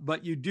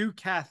 but you do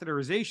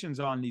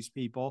catheterizations on these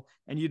people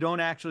and you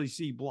don't actually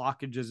see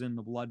blockages in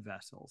the blood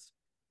vessels.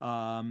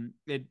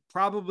 It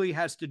probably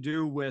has to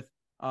do with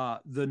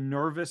the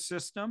nervous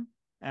system,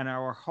 and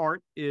our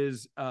heart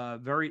is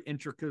very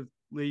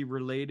intricately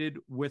related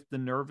with the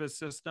nervous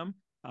system.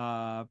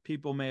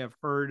 People may have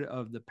heard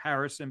of the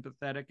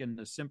parasympathetic and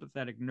the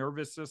sympathetic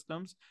nervous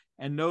systems,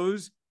 and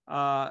those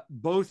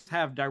both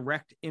have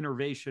direct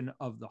innervation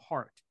of the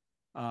heart.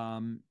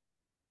 And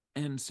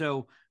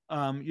so,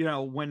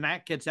 when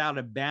that gets out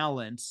of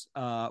balance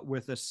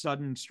with a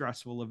sudden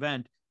stressful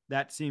event,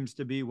 that seems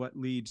to be what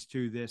leads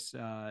to this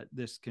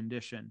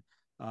condition.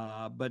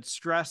 But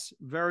stress,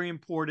 very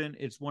important.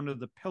 It's one of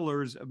the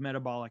pillars of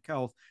metabolic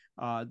health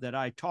that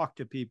I talk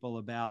to people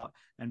about,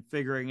 and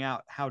figuring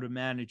out how to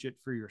manage it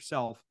for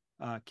yourself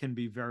can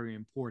be very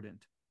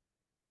important.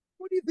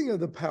 What do you think of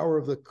the power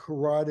of the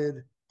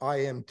carotid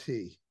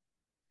IMT?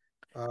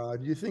 Do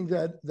you think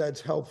that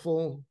that's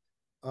helpful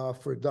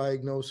for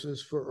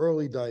diagnosis, for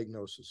early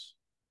diagnosis?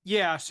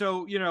 Yeah,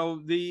 so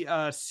the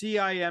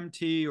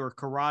CIMT, or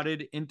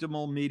carotid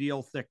intimal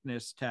medial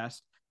thickness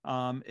test.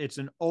 It's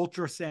an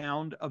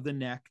ultrasound of the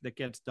neck that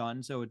gets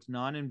done, so it's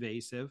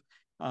non-invasive,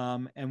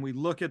 and we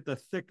look at the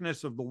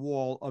thickness of the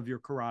wall of your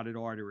carotid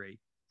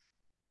artery,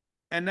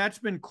 and that's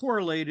been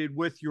correlated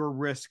with your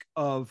risk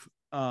of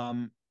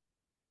heart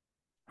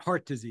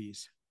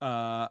disease,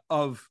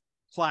 of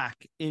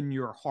plaque in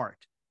your heart.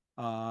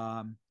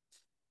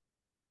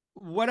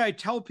 What I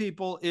tell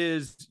people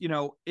is,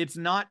 it's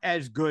not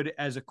as good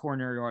as a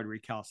coronary artery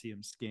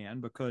calcium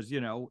scan, because,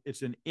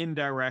 it's an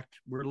indirect,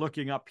 we're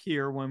looking up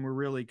here when we're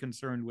really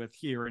concerned with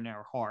here in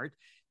our heart.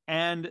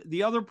 And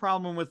the other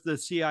problem with the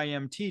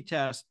CIMT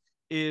test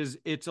is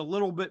it's a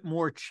little bit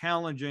more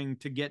challenging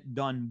to get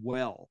done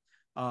well.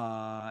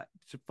 So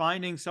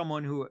finding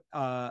someone who,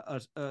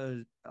 a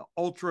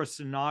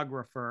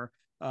ultrasonographer,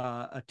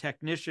 a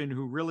technician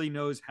who really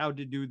knows how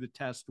to do the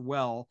test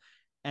well,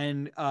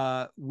 and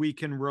we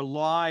can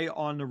rely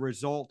on the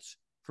results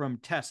from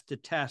test to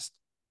test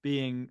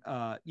being,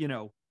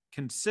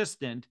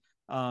 consistent,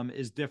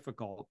 is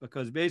difficult,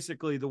 because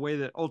basically the way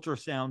that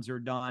ultrasounds are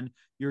done,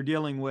 you're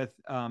dealing with,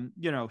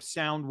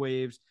 sound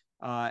waves,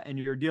 and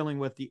you're dealing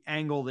with the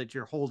angle that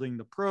you're holding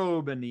the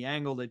probe and the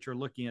angle that you're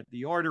looking at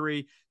the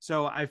artery.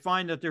 So I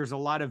find that there's a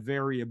lot of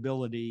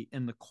variability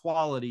in the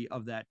quality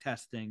of that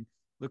testing.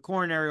 The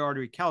coronary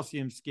artery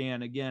calcium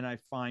scan, again, I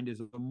find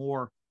is a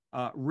more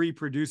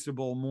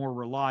reproducible, more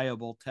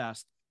reliable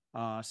test.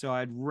 So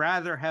I'd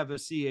rather have a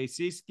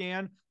CAC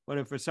scan, but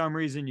if for some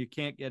reason you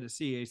can't get a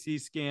CAC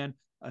scan,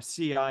 a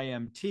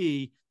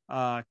CIMT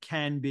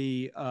can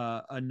be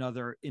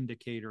another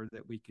indicator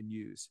that we can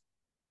use.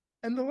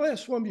 And the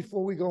last one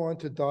before we go on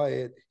to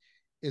diet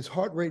is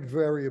heart rate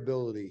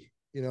variability.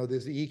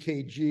 There's the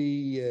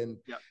EKG, and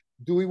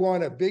do we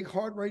want a big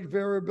heart rate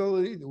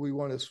variability? Do we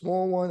want a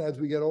small one? As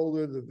we get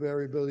older, the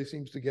variability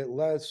seems to get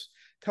less.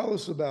 Tell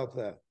us about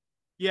that.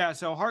 Yeah,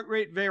 so heart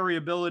rate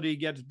variability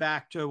gets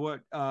back to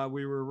what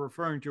we were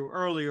referring to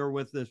earlier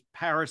with the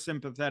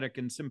parasympathetic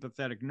and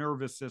sympathetic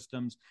nervous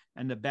systems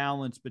and the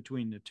balance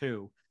between the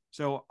two.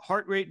 So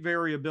heart rate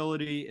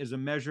variability is a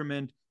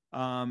measurement.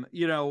 When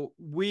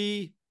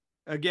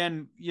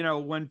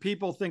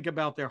people think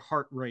about their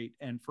heart rate,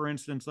 and for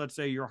instance, let's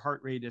say your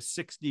heart rate is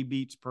 60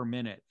 beats per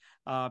minute,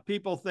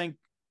 people think,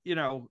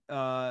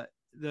 the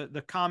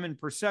common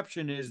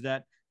perception is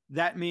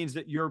that means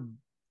that your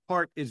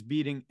heart is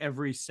beating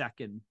every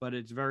second, but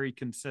it's very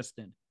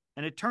consistent.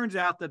 And it turns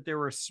out that there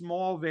are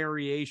small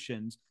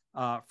variations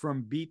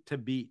from beat to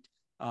beat,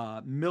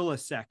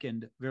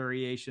 millisecond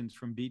variations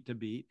from beat to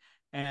beat.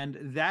 And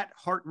that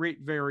heart rate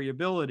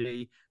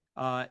variability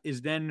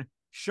is then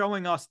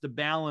showing us the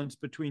balance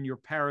between your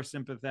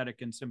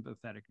parasympathetic and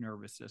sympathetic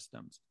nervous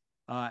systems.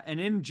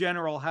 And in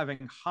general,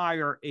 having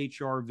higher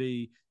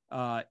HRV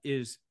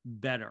is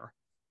better.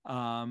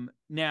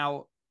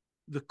 Now,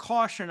 the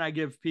caution I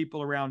give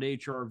people around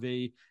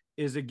HRV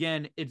is,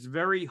 again, it's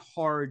very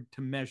hard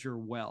to measure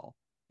well.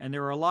 And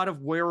there are a lot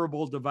of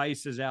wearable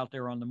devices out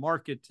there on the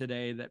market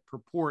today that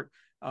purport,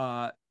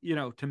 to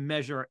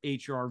measure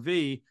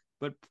HRV,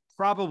 but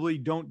probably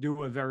don't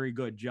do a very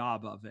good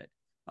job of it.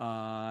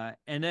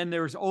 And then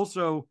there's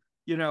also,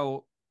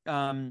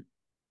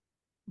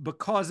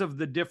 because of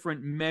the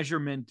different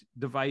measurement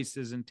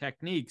devices and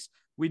techniques,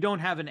 we don't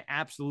have an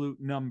absolute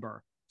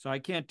number. So I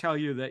can't tell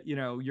you that,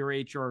 your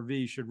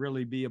HRV should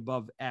really be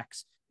above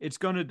X. It's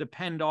going to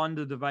depend on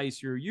the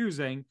device you're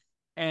using.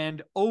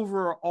 And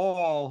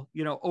overall,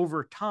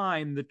 over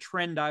time, the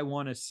trend I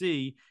want to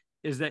see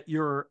is that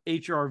your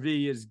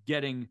HRV is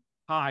getting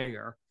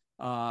higher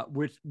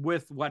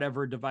with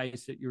whatever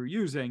device that you're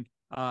using.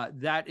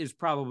 That is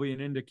probably an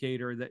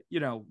indicator that,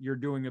 you're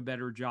doing a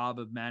better job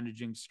of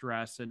managing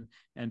stress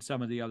and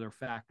some of the other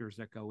factors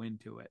that go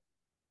into it.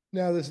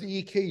 Now, does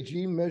the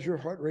EKG measure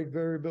heart rate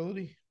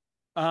variability?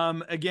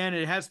 Again,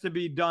 it has to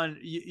be done.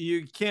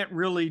 You can't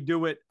really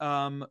do it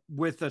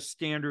with a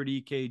standard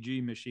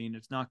EKG machine.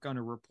 It's not going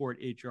to report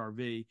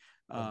HRV.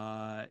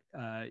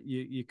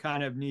 You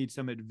kind of need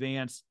some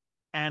advanced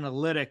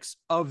analytics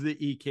of the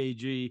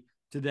EKG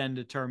to then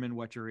determine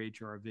what your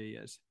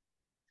HRV is.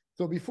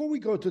 So before we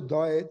go to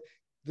diet,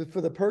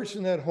 for the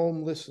person at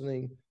home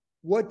listening,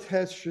 what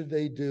tests should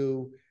they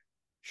do?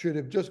 Should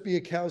it just be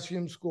a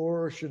calcium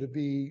score? Should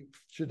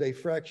they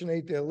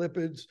fractionate their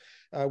lipids?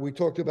 We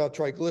talked about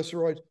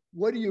triglycerides.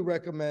 What do you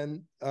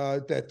recommend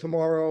that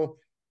tomorrow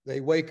they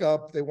wake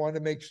up, they want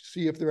to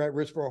see if they're at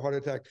risk for a heart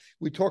attack?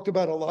 We talked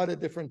about a lot of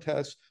different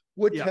tests.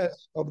 What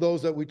tests of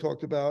those that we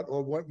talked about,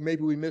 or what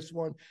maybe we missed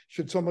one,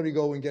 should somebody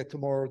go and get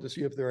tomorrow to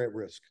see if they're at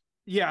risk?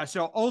 Yeah.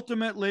 So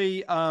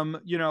ultimately,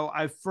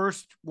 I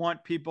first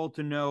want people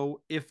to know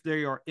if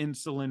they are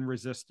insulin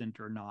resistant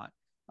or not.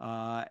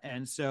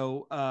 And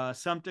so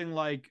something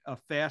like a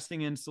fasting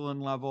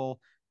insulin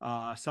level,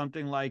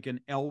 something like an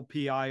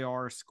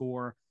LPIR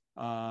score,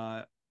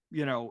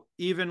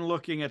 even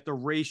looking at the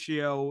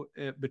ratio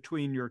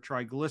between your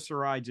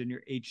triglycerides and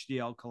your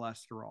HDL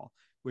cholesterol,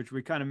 which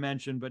we kind of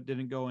mentioned but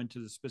didn't go into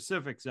the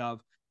specifics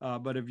of.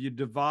 But if you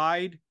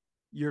divide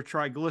your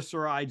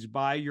triglycerides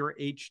by your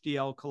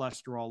HDL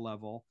cholesterol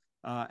level,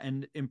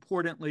 and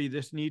importantly,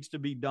 this needs to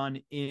be done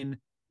in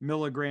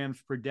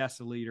milligrams per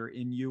deciliter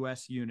in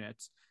US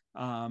units.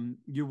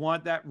 You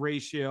want that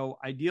ratio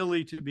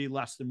ideally to be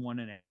less than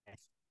 1.5.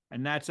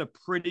 And that's a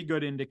pretty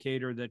good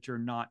indicator that you're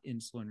not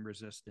insulin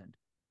resistant.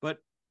 But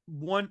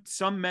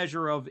some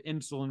measure of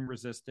insulin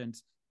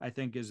resistance, I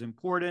think, is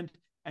important.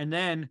 And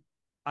then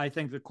I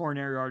think the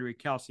coronary artery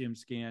calcium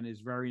scan is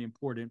very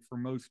important for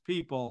most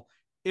people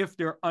if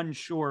they're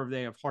unsure if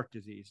they have heart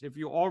disease. If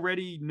you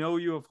already know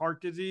you have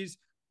heart disease,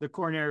 the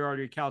coronary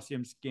artery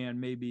calcium scan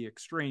may be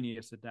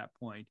extraneous at that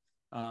point.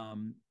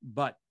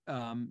 But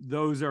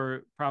those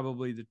are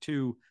probably the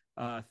two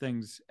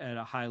things at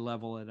a high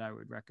level that I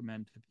would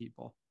recommend to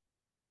people.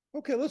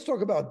 Okay, let's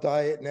talk about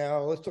diet now.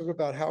 Let's talk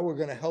about how we're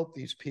going to help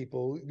these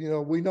people.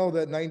 We know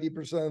that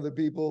 90% of the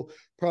people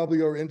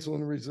probably are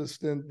insulin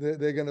resistant.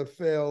 They're going to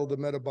fail the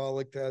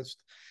metabolic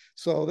test.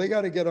 So they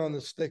got to get on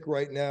the stick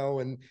right now.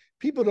 And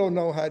people don't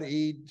know how to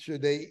eat.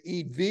 Should they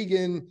eat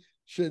vegan?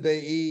 Should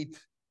they eat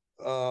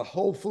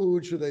whole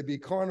food? Should they be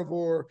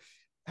carnivore?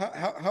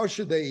 How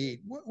should they eat?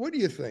 What do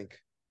you think?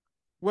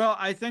 Well,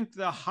 I think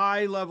the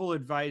high level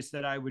advice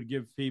that I would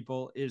give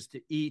people is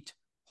to eat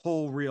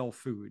whole, real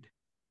food.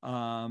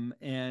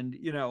 And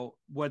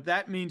what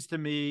that means to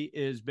me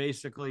is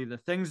basically the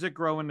things that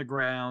grow in the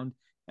ground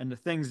and the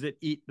things that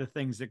eat the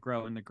things that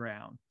grow in the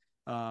ground.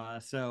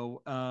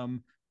 So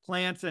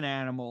plants and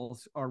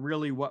animals are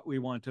really what we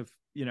want to,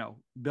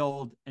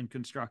 build and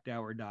construct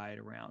our diet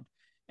around.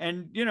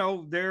 And,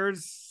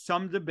 there's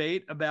some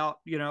debate about,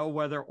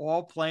 whether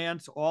all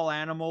plants, all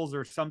animals,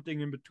 or something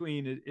in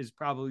between is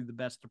probably the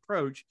best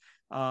approach.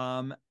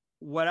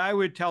 What I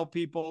would tell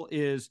people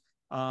is,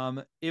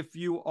 if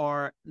you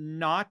are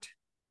not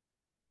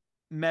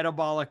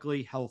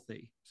metabolically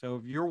healthy, so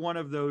if you're one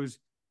of those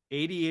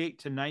 88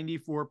 to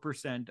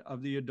 94%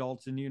 of the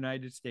adults in the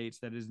United States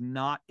that is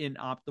not in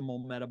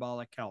optimal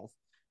metabolic health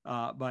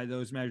by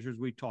those measures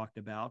we talked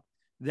about,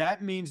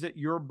 that means that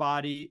your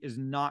body is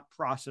not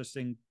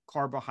processing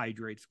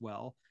carbohydrates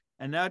well.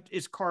 And that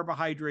is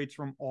carbohydrates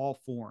from all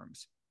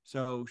forms.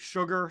 So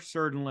sugar,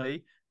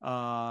 certainly,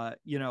 the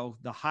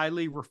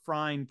highly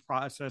refined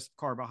processed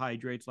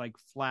carbohydrates like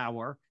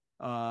flour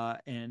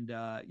and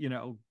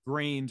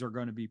grains are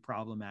going to be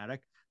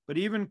problematic. But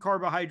even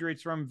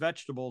carbohydrates from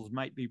vegetables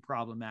might be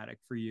problematic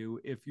for you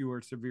if you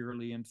are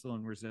severely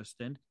insulin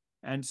resistant.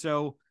 And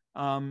so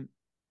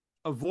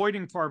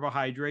avoiding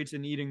carbohydrates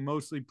and eating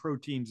mostly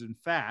proteins and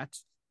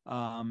fats,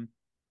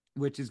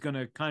 which is going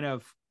to kind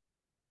of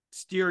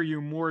steer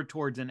you more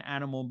towards an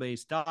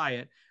animal-based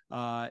diet,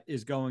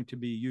 is going to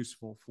be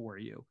useful for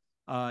you.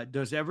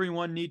 Does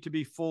everyone need to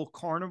be full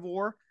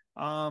carnivore?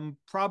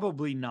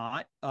 Probably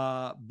not,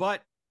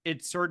 but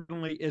it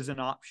certainly is an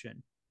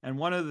option. And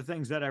one of the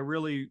things that I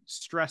really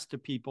stress to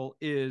people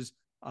is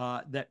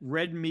that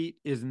red meat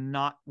is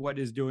not what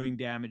is doing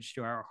damage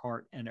to our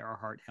heart and our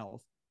heart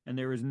health. And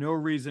there is no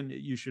reason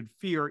that you should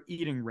fear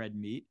eating red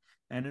meat.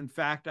 And in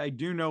fact, I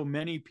do know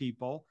many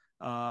people,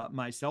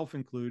 myself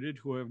included,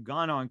 who have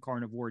gone on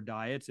carnivore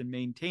diets and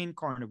maintained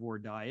carnivore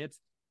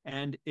diets,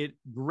 and it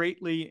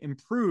greatly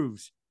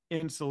improves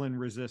insulin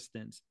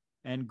resistance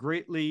and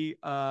greatly,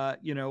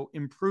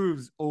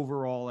 improves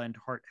overall and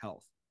heart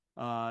health.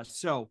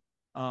 So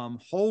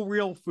whole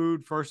real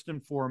food first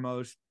and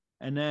foremost.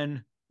 And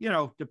then,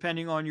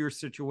 depending on your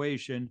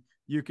situation,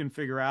 you can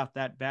figure out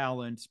that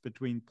balance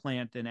between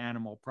plant and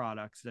animal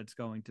products that's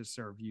going to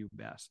serve you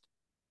best.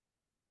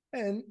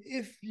 And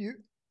if you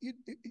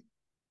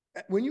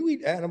when you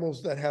eat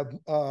animals that have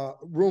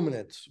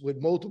ruminants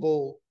with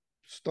multiple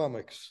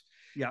stomachs,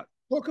 yeah,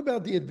 talk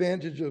about the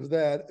advantage of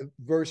that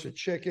versus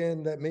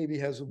chicken that maybe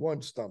has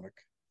one stomach.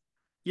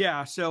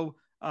 Yeah, so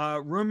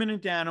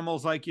ruminant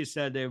animals, like you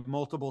said, they have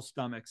multiple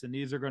stomachs, and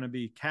these are going to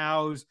be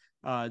cows.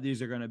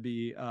 These are going to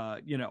be,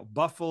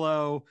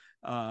 buffalo,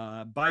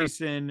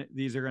 bison.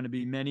 These are going to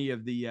be many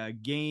of the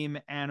game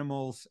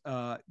animals,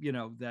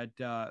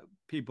 that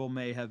people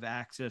may have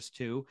access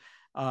to.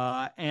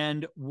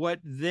 And what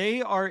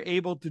they are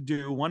able to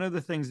do, one of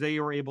the things they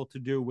are able to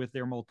do with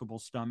their multiple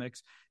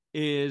stomachs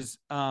is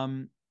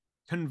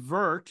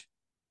convert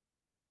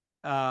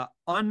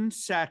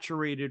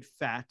unsaturated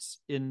fats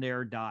in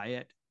their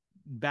diet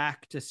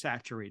back to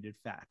saturated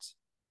fats.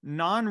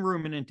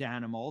 Non-ruminant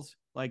animals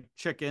like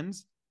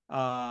chickens,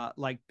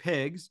 like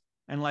pigs,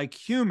 and like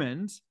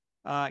humans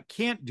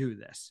can't do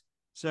this.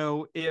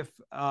 So if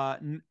a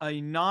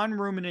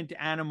non-ruminant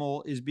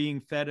animal is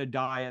being fed a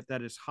diet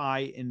that is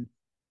high in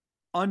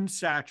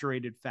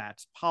unsaturated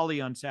fats,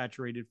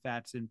 polyunsaturated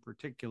fats in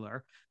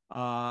particular,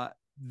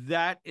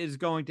 that is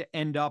going to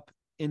end up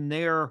in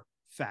their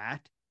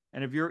fat.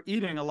 And if you're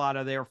eating a lot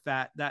of their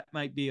fat, that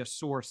might be a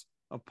source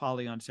of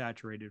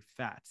polyunsaturated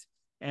fats.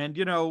 And,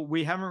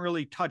 we haven't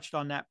really touched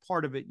on that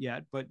part of it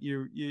yet, but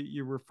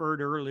you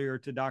referred earlier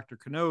to Dr.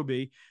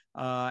 Kenobi.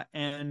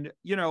 And,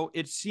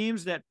 it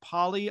seems that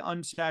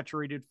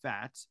polyunsaturated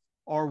fats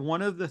are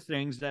one of the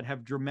things that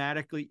have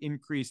dramatically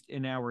increased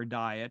in our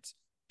diets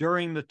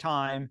during the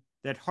time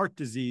that heart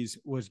disease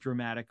was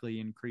dramatically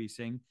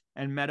increasing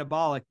and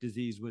metabolic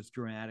disease was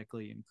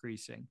dramatically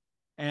increasing.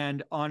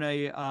 And on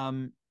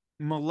a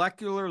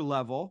molecular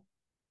level,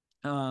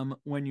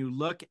 when you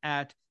look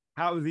at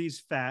how these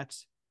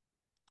fats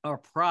are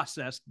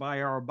processed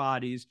by our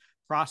bodies,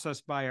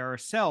 processed by our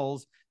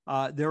cells,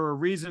 there are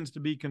reasons to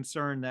be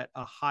concerned that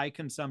a high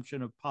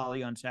consumption of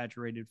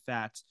polyunsaturated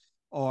fats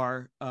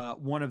are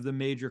one of the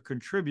major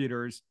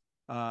contributors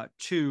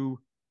to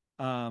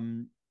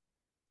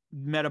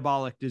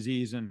metabolic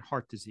disease and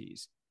heart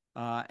disease.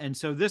 And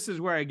so this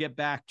is where I get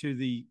back to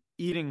the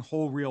eating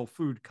whole real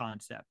food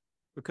concept.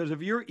 Because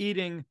if you're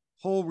eating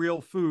whole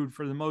real food,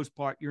 for the most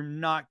part, you're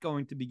not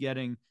going to be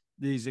getting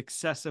these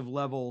excessive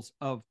levels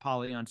of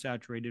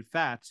polyunsaturated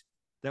fats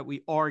that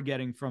we are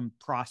getting from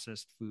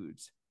processed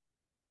foods.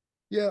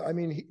 Yeah, I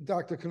mean,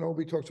 Dr.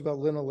 Kenobi talks about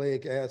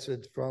linoleic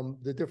acid from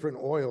the different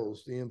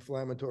oils, the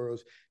inflammatory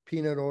oils,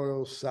 peanut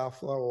oil,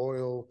 safflower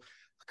oil,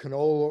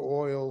 canola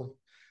oil,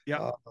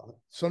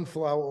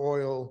 sunflower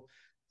oil,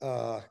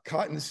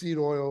 cottonseed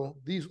oil.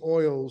 These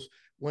oils,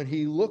 when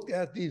he looked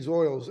at these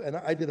oils, and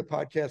I did a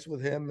podcast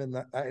with him, and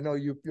I know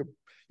you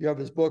have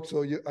his book,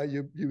 so you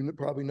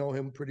probably know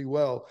him pretty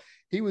well.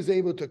 He was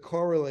able to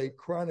correlate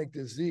chronic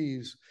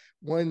disease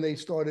when they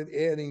started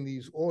adding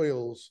these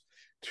oils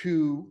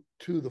to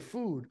the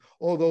food.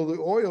 Although the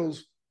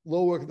oils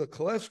lower the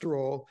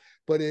cholesterol,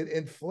 but it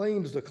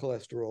inflames the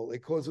cholesterol. It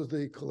causes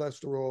the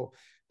cholesterol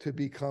to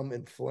become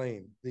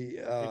inflamed.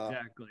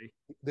 Exactly.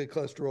 The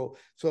cholesterol.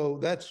 So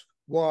that's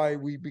why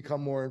we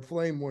become more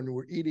inflamed when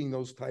we're eating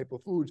those type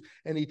of foods.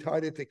 And he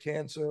tied it to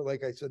cancer,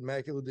 like I said,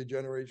 macular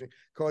degeneration,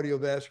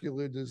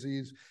 cardiovascular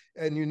disease,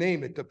 and you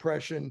name it,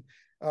 depression.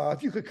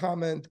 If you could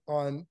comment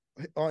on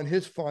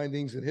his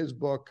findings in his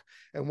book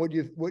and what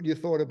you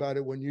thought about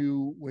it when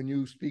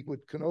you speak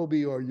with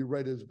Kenobi or you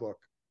read his book.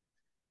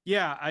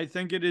 Yeah, I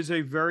think it is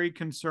a very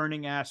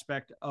concerning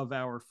aspect of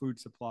our food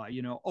supply.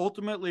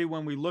 Ultimately,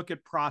 when we look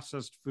at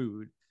processed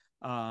food,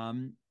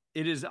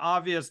 it is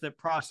obvious that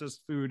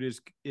processed food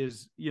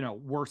is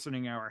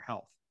worsening our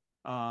health.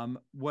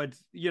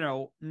 What's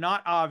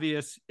not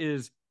obvious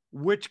is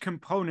which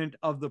component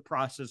of the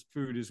processed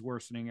food is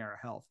worsening our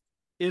health.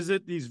 Is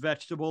it these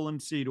vegetable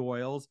and seed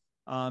oils?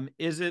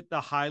 Is it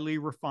the highly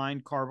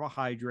refined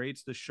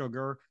carbohydrates, the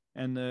sugar,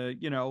 and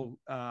the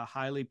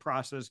highly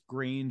processed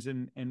grains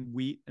and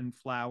wheat and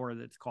flour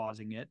that's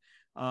causing it?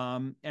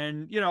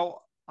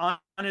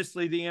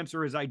 Honestly, the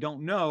answer is I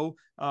don't know.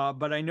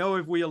 But I know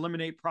if we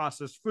eliminate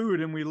processed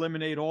food and we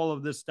eliminate all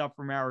of this stuff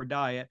from our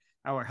diet,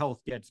 our health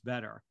gets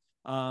better.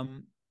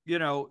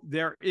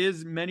 There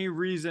is many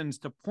reasons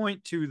to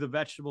point to the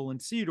vegetable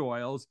and seed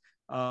oils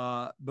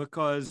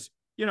because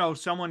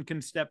someone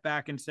can step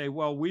back and say,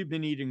 well, we've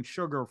been eating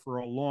sugar for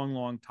a long,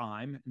 long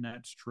time. And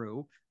that's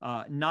true.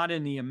 Not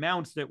in the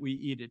amounts that we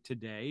eat it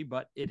today,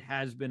 but it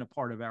has been a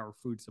part of our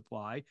food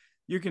supply.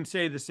 You can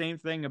say the same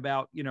thing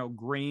about,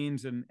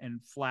 grains and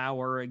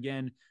flour.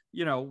 Again,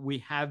 we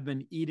have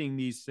been eating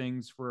these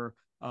things for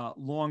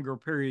longer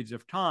periods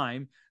of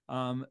time.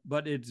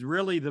 But it's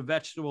really the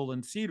vegetable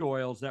and seed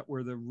oils that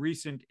were the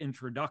recent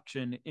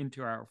introduction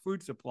into our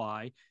food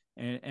supply.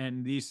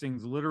 And these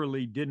things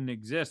literally didn't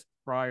exist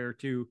prior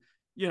to,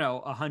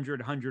 100,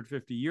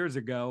 150 years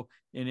ago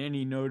in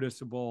any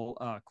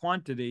noticeable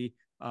quantity.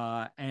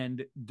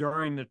 And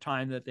during the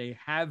time that they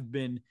have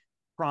been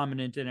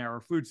prominent in our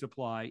food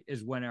supply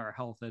is when our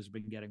health has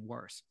been getting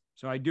worse.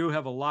 So I do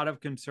have a lot of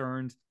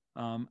concerns.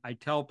 I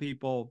tell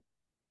people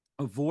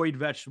avoid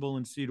vegetable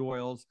and seed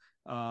oils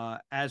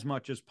as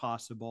much as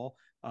possible.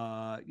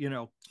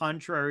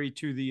 Contrary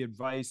to the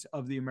advice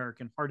of the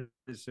American Heart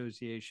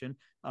Association,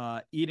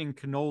 eating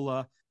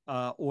canola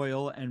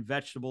oil and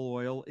vegetable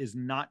oil is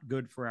not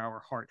good for our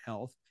heart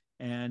health.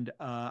 And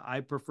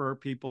I prefer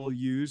people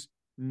use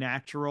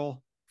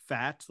natural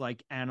fats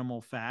like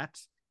animal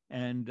fats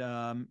and,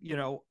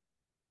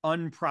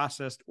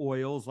 unprocessed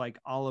oils like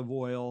olive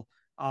oil,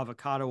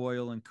 avocado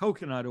oil, and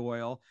coconut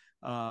oil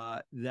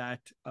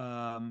that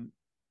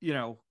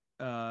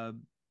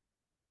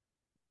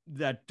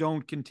that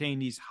don't contain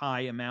these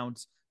high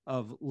amounts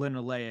of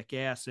linoleic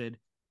acid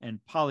and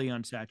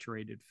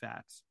polyunsaturated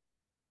fats.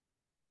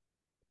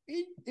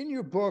 In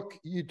your book,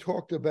 you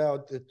talked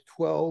about the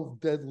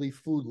 12 deadly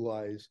food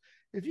lies.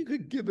 If you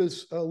could give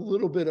us a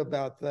little bit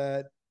about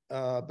that,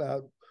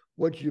 about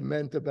what you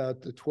meant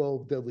about the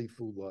 12 deadly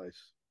food lies.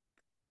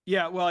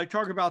 Yeah, well, I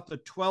talk about the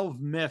 12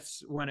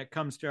 myths when it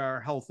comes to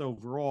our health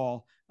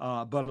overall,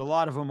 but a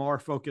lot of them are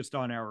focused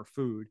on our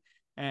food.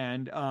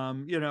 And,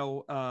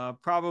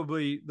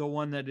 probably the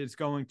one that is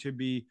going to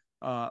be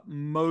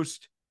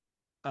most,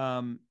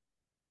 will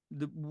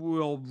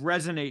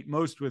resonate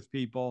most with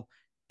people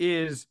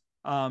is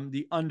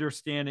the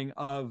understanding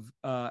of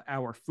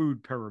our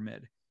food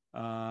pyramid.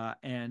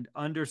 And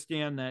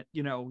understand that,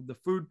 the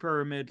food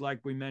pyramid, like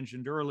we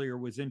mentioned earlier,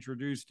 was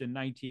introduced in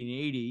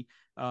 1980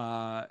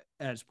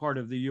 as part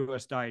of the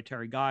U.S.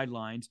 dietary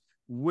guidelines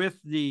with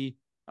the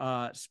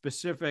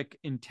specific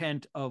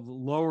intent of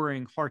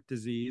lowering heart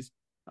disease.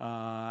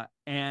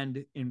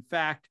 And in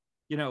fact,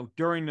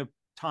 during the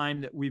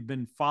time that we've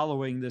been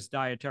following this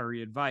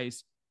dietary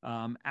advice,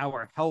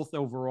 our health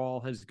overall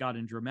has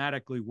gotten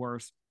dramatically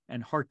worse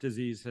and heart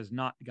disease has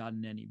not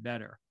gotten any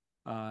better.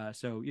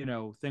 So,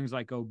 things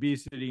like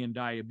obesity and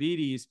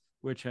diabetes,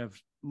 which have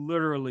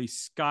literally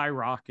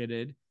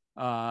skyrocketed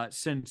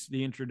since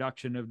the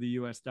introduction of the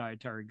U.S.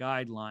 dietary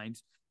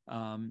guidelines.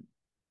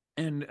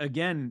 And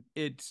again,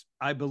 it's,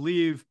 I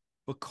believe,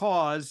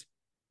 because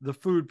the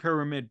food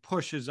pyramid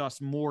pushes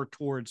us more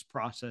towards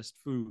processed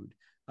food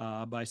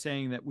by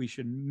saying that we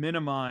should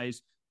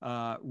minimize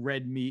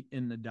red meat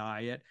in the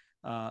diet,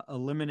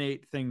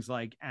 eliminate things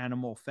like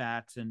animal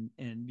fats and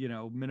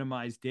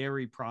minimize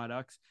dairy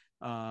products.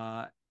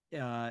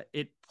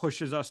 It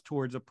pushes us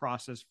towards a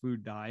processed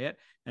food diet.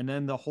 And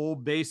then the whole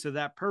base of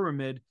that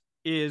pyramid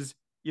is,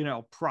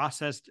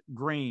 processed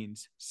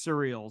grains,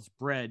 cereals,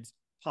 breads,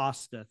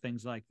 pasta,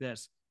 things like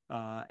this.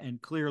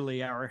 And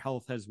clearly our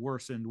health has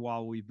worsened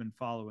while we've been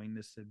following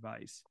this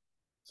advice.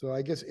 So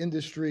I guess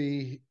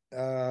industry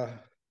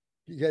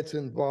gets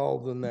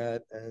involved in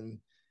that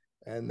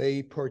and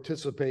they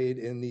participate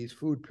in these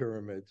food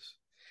pyramids.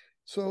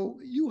 So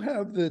you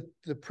have the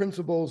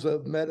principles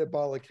of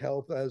metabolic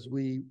health as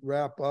we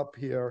wrap up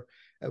here.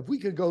 If we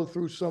could go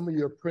through some of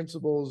your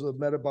principles of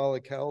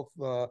metabolic health,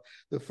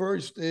 the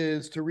first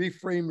is to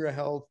reframe your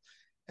health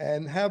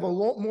and have a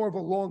lot more of a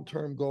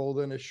long-term goal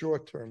than a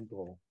short-term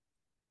goal.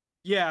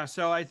 Yeah,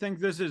 so I think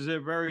this is a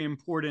very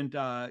important,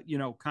 kind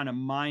of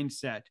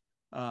mindset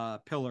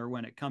pillar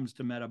when it comes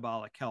to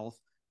metabolic health,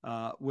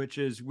 which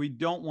is we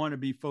don't want to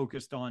be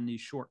focused on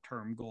these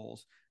short-term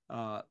goals.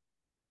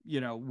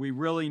 We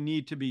really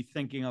need to be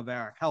thinking of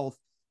our health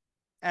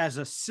as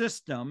a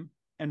system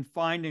and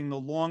finding the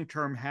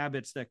long-term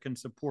habits that can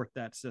support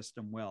that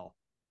system well.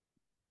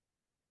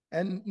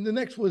 And the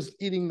next was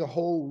eating the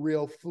whole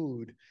real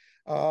food.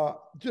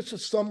 Just to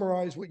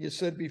summarize what you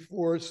said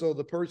before, so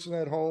the person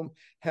at home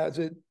has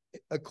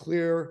a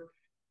clear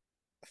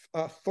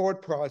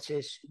thought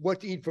process, what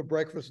to eat for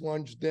breakfast,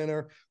 lunch,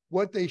 dinner,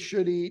 what they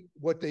should eat,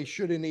 what they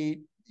shouldn't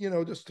eat,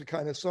 just to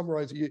kind of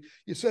summarize it.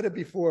 You said it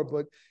before,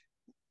 but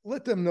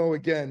let them know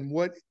again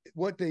what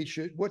they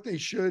should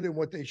and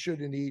what they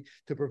shouldn't eat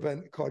to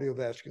prevent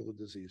cardiovascular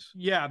disease.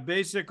 Yeah,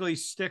 basically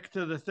stick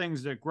to the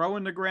things that grow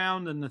in the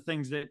ground and the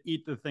things that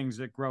eat the things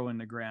that grow in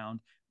the ground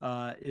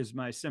is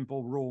my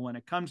simple rule when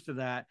it comes to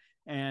that.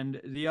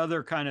 And the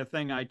other kind of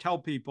thing I tell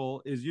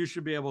people is you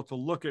should be able to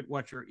look at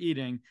what you're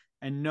eating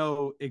and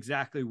know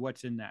exactly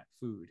what's in that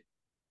food.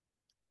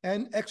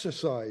 And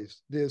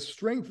exercise. There's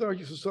strength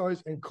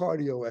exercise and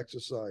cardio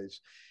exercise.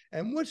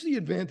 And what's the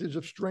advantage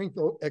of strength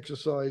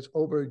exercise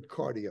over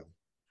cardio?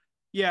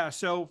 Yeah,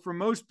 so for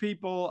most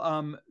people,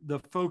 the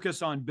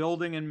focus on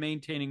building and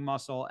maintaining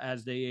muscle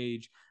as they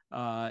age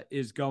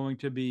is going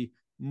to be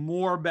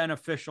more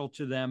beneficial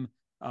to them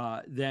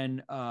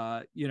than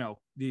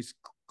these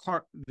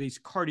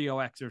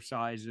cardio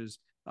exercises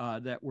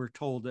that we're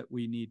told that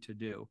we need to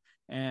do.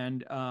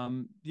 And,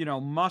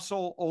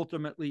 muscle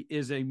ultimately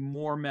is a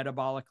more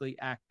metabolically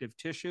active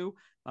tissue.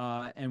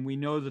 And we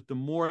know that the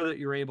more that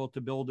you're able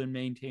to build and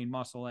maintain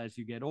muscle as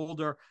you get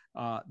older,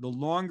 the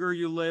longer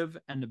you live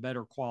and the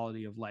better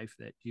quality of life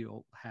that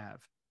you'll have.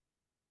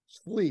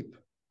 Sleep.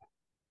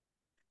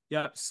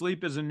 Yeah,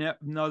 sleep is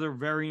another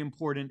very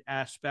important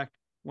aspect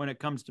when it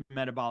comes to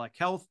metabolic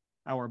health.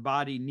 Our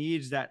body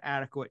needs that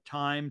adequate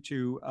time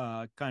to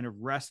kind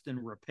of rest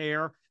and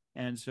repair.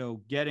 And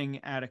so getting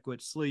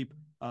adequate sleep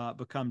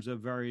becomes a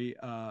very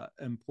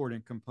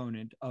important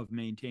component of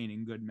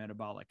maintaining good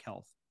metabolic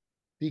health.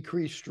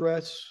 Decrease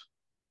stress.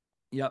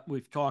 Yep,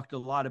 we've talked a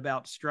lot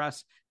about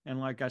stress. And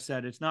like I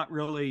said, it's not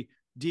really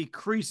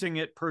decreasing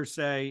it per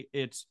se.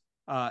 It's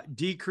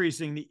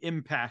decreasing the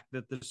impact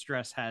that the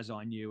stress has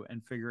on you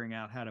and figuring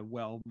out how to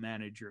well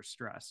manage your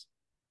stress.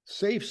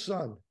 Safe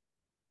sun.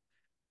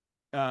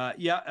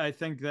 Yeah, I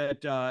think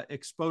that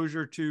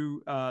exposure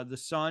to the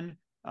sun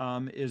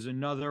is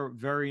another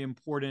very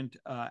important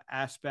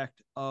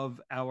aspect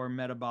of our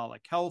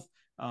metabolic health.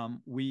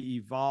 We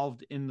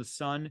evolved in the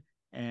sun,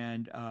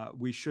 and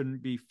we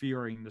shouldn't be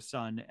fearing the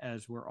sun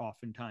as we're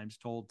oftentimes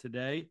told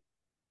today.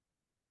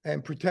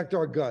 And protect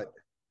our gut.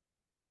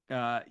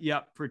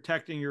 Yeah,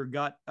 protecting your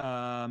gut,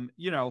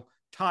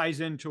 ties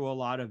into a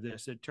lot of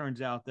this. It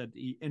turns out that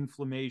the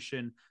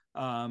inflammation,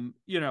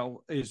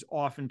 is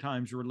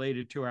oftentimes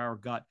related to our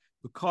gut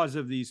because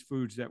of these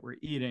foods that we're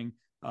eating.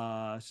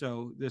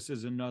 So this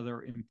is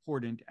another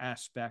important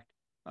aspect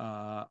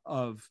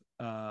of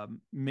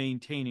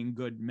maintaining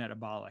good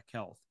metabolic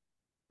health.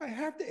 I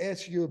have to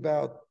ask you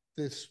about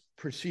this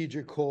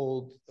procedure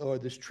called, or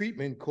this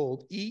treatment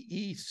called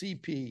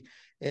EECP,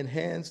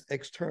 Enhanced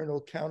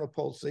External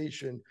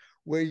Counterpulsation,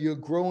 where you're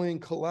growing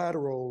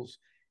collaterals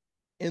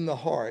in the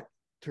heart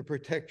to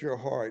protect your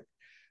heart.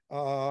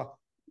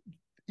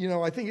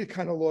 I think it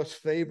kind of lost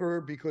favor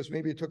because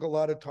maybe it took a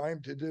lot of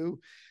time to do.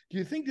 Do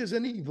you think there's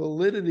any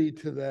validity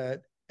to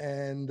that?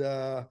 And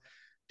do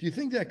you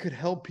think that could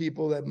help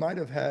people that might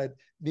have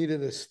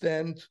needed a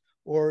stent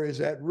or is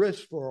at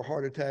risk for a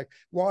heart attack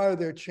while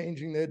they're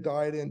changing their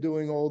diet and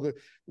doing all the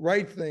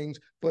right things,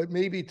 but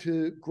maybe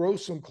to grow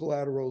some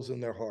collaterals in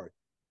their heart?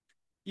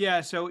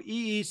 Yeah, so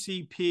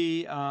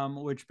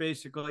EECP, which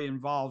basically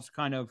involves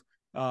kind of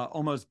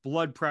almost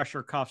blood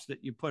pressure cuffs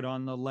that you put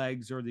on the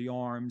legs or the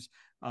arms,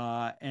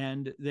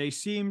 and they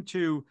seem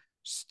to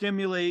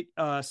stimulate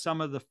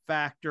some of the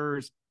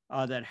factors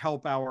that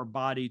help our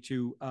body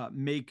to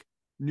make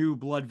new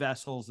blood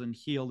vessels and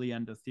heal the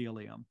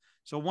endothelium.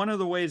 So one of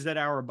the ways that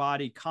our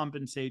body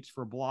compensates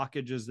for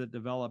blockages that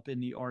develop in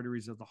the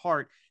arteries of the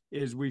heart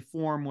is we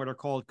form what are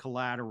called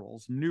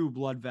collaterals, new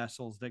blood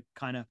vessels that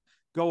kind of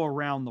go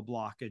around the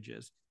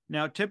blockages.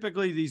 Now,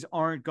 typically, these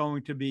aren't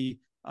going to be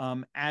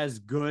as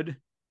good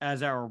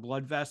as our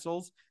blood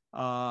vessels,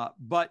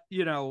 but,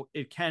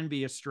 it can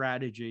be a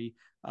strategy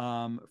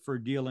for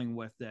dealing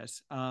with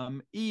this.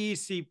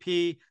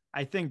 EECP,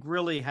 I think,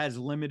 really has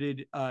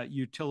limited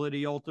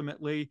utility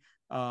ultimately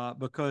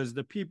because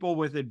the people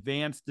with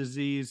advanced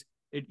disease,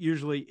 it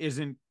usually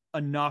isn't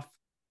enough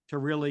to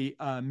really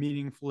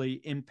meaningfully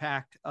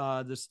impact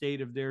the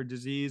state of their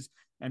disease.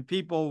 And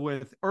people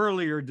with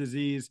earlier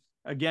disease,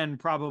 again,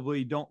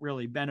 probably don't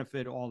really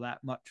benefit all that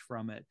much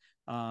from it,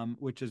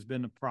 which has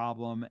been a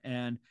problem.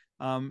 And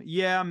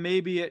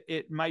maybe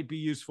it might be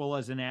useful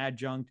as an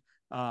adjunct.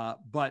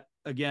 But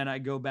again, I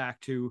go back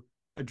to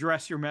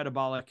address your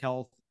metabolic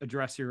health,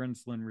 address your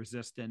insulin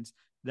resistance.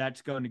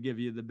 That's going to give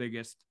you the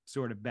biggest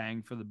sort of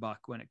bang for the buck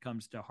when it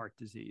comes to heart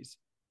disease.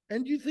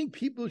 And do you think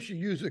people should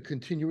use a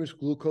continuous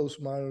glucose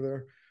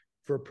monitor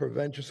for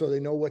prevention so they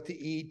know what to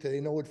eat,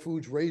 they know what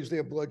foods raise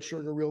their blood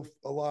sugar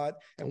a lot,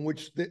 and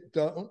which they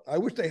don't? I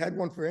wish they had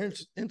one for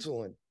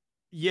insulin.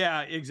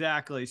 Yeah,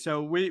 exactly.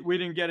 So we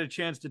didn't get a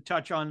chance to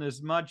touch on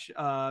this much,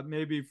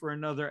 maybe for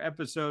another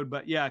episode,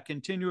 but yeah,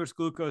 continuous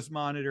glucose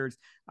monitors,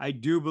 I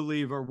do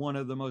believe, are one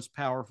of the most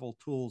powerful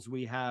tools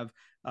we have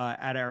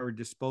at our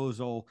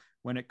disposal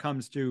when it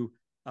comes to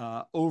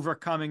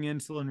overcoming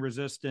insulin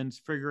resistance,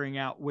 figuring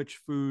out which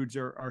foods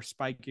are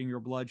spiking your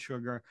blood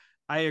sugar.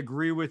 I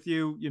agree with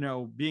you.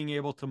 Being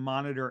able to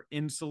monitor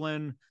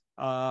insulin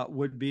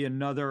would be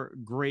another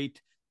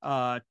great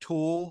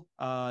tool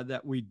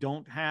that we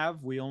don't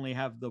have. We only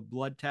have the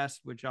blood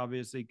test, which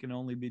obviously can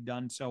only be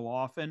done so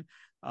often.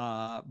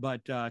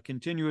 But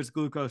continuous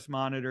glucose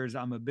monitors,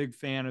 I'm a big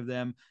fan of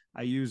them.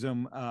 I use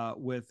them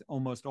with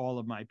almost all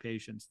of my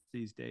patients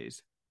these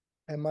days.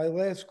 And my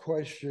last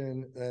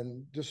question,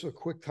 and just a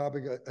quick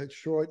topic, a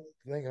short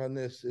thing on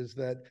this, is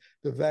that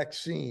the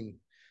vaccine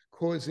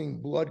causing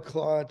blood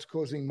clots,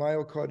 causing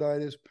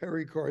myocarditis,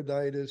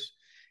 pericarditis,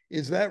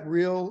 is that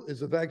real? Is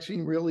the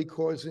vaccine really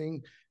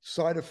causing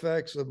side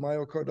effects of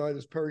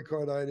myocarditis,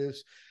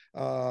 pericarditis,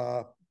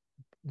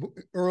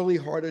 early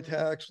heart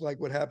attacks, like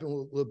what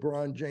happened with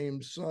LeBron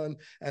James' son,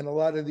 and a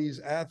lot of these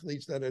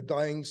athletes that are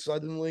dying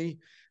suddenly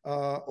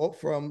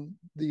from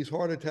these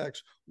heart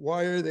attacks?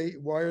 Why are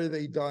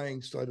they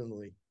dying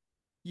suddenly?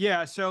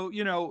 Yeah, so,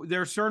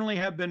 there certainly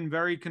have been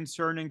very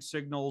concerning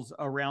signals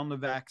around the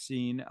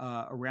vaccine,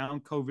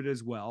 around COVID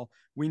as well.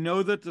 We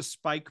know that the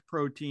spike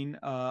protein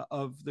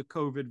of the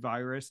COVID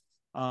virus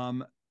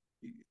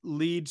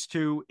leads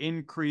to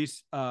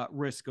increased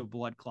risk of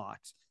blood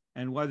clots.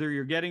 And whether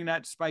you're getting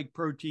that spike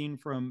protein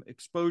from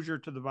exposure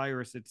to the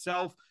virus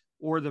itself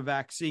or the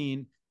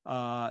vaccine,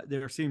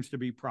 there seems to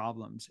be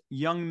problems.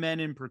 Young men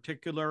in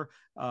particular,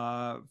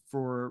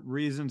 for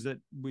reasons that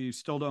we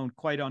still don't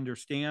quite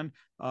understand,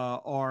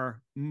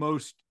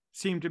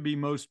 seem to be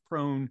most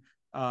prone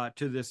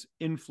to this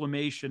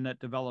inflammation that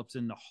develops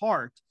in the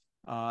heart,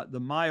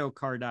 the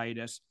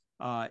myocarditis,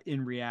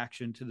 in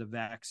reaction to the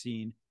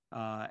vaccine.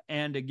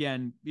 And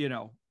again,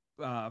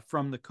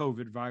 from the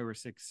COVID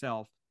virus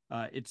itself,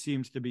 it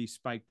seems to be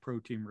spike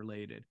protein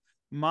related.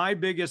 My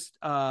biggest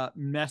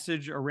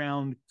message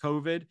around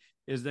COVID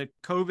is that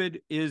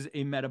COVID is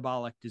a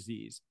metabolic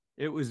disease.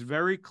 It was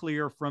very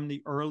clear from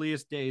the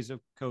earliest days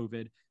of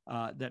COVID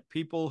that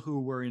people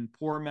who were in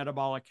poor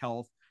metabolic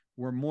health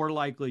were more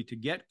likely to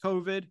get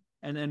COVID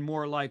and then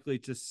more likely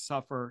to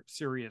suffer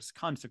serious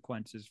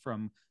consequences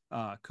from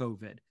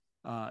COVID.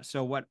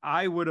 So what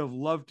I would have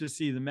loved to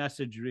see the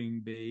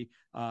messaging be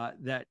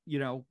that,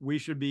 we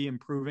should be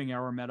improving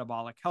our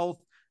metabolic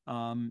health,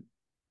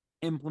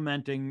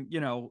 implementing,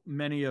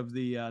 many of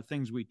the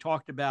things we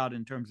talked about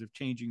in terms of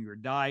changing your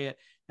diet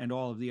and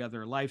all of the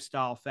other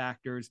lifestyle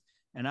factors.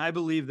 And I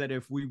believe that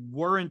if we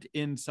weren't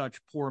in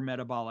such poor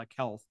metabolic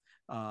health,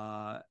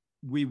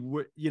 we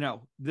would,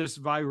 this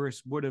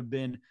virus would have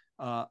been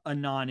a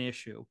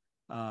non-issue.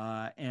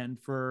 And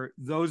for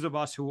those of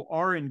us who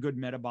are in good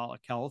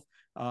metabolic health,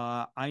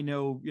 I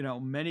know,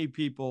 many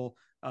people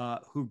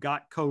who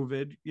got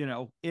COVID,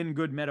 in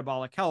good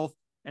metabolic health,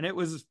 and it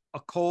was a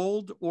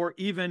cold or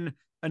even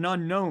an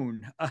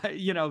unknown.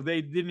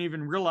 They didn't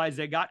even realize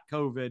they got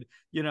COVID.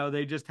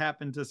 They just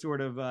happened to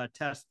sort of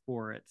test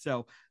for it.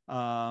 So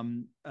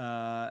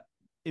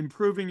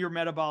improving your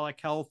metabolic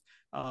health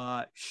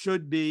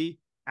should be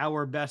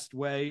our best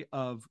way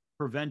of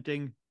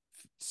preventing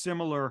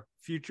similar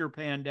future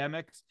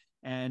pandemics.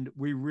 And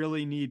we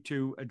really need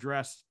to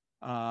address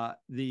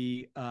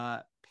the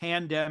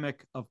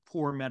pandemic of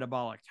poor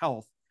metabolic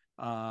health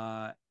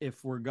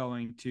if we're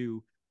going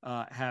to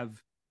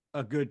have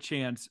a good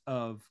chance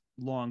of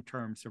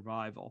long-term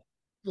survival.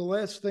 The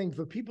last thing,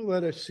 for people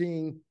that are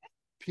seeing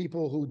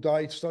people who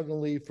died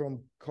suddenly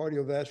from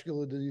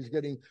cardiovascular disease,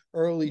 getting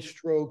early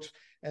strokes,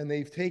 and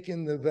they've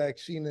taken the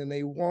vaccine and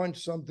they want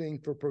something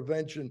for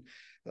prevention.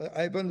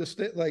 I've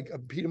understood, like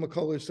Peter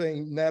McCullough is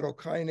saying,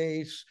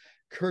 nattokinase,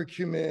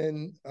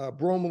 curcumin,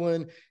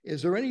 bromelain.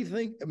 Is there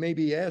anything,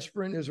 maybe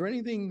aspirin, is there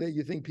anything that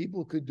you think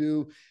people could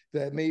do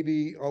that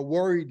maybe are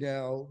worried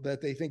now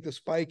that they think the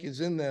spike is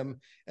in them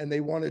and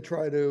they want to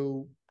try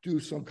to do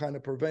some kind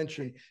of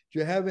prevention? Do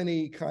you have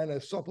any kind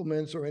of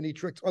supplements or any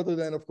tricks other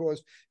than, of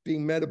course,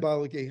 being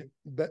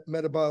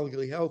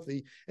metabolically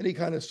healthy, any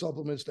kind of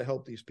supplements to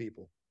help these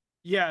people?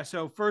 Yeah.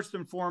 So first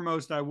and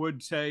foremost, I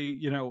would say,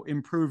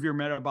 improve your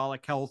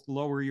metabolic health,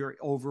 lower your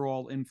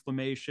overall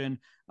inflammation.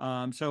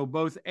 So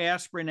both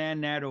aspirin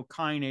and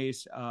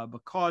nattokinase,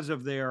 because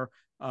of their,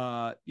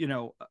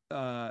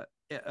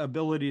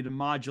 ability to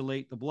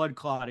modulate the blood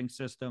clotting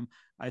system,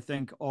 I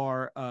think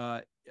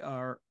are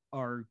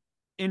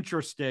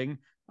interesting.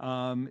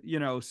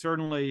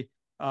 Certainly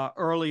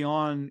early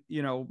on,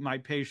 my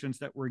patients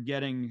that were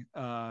getting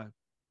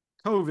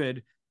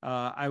COVID,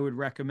 I would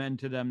recommend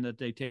to them that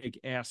they take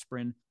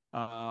aspirin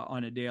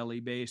on a daily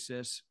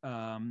basis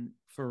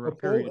for a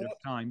period of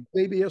time.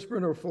 Baby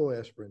aspirin or full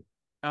aspirin?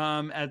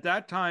 At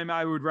that time,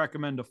 I would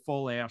recommend a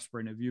full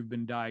aspirin if you've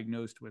been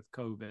diagnosed with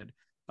COVID.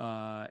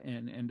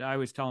 And I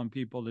was telling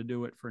people to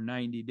do it for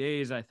 90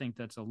 days. I think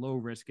that's a low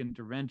risk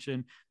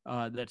intervention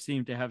that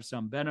seemed to have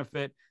some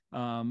benefit.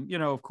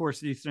 Of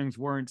course, these things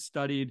weren't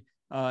studied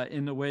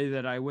in the way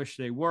that I wish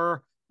they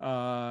were.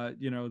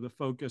 The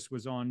focus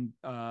was on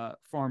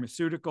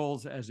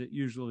pharmaceuticals, as it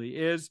usually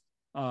is.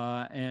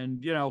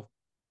 And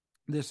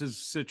this is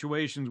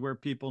situations where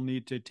people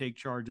need to take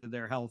charge of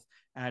their health,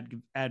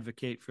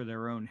 advocate for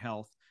their own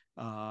health.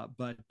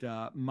 But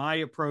my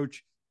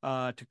approach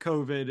to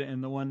COVID,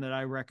 and the one that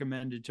I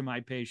recommended to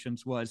my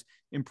patients, was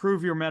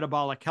improve your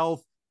metabolic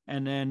health.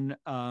 And then,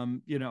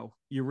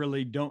 you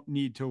really don't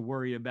need to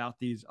worry about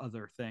these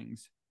other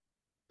things.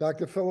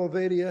 Dr. Phil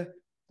Ovadia,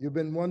 you've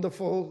been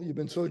wonderful. You've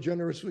been so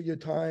generous with your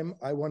time.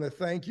 I want to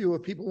thank you.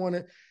 If people want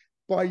to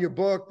buy your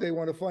book, they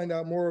want to find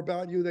out more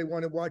about you, they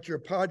want to watch your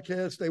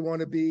podcast, they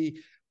want to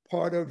be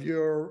part of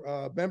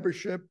your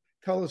membership,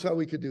 tell us how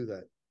we could do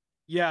that.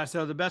 Yeah,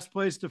 so the best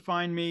place to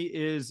find me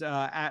is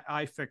at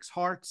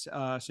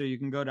iFixHearts. So you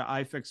can go to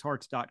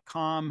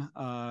ifixhearts.com,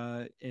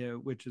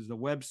 which is the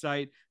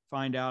website.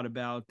 Find out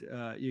about,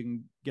 you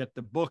can get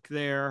the book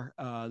there.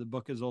 The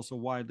book is also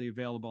widely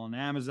available on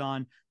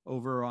Amazon,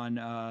 over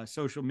on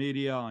social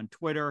media, on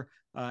Twitter,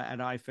 at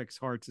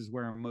iFixHearts is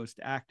where I'm most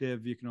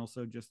active. You can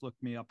also just look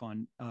me up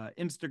on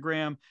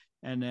Instagram.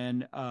 And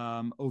then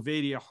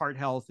Ovadia Heart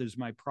Health is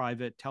my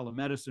private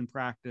telemedicine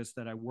practice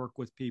that I work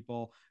with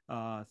people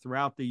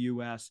throughout the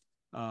U.S.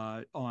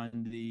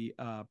 On the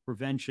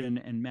prevention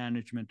and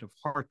management of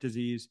heart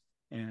disease.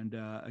 And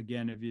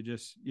again, if you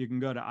can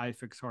go to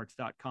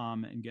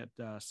ifixhearts.com and get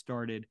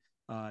started,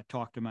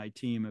 talk to my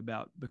team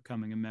about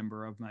becoming a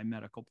member of my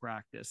medical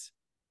practice.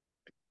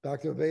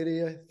 Dr.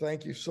 Ovadia,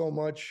 thank you so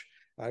much.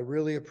 I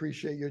really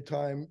appreciate your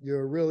time.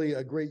 You're really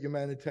a great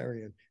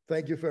humanitarian.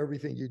 Thank you for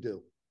everything you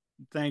do.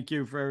 Thank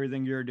you for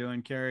everything you're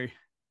doing, Kerry.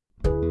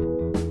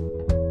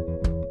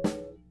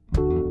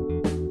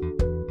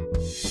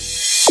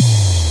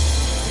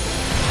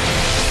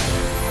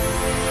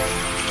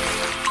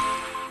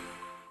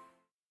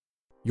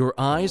 Your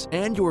eyes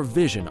and your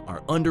vision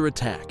are under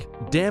attack.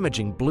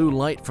 Damaging blue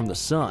light from the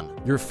sun,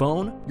 your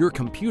phone, your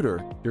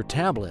computer, your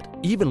tablet,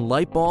 even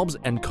light bulbs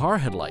and car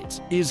headlights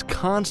is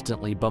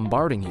constantly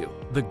bombarding you.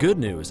 The good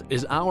news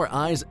is our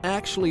eyes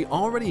actually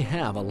already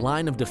have a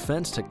line of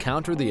defense to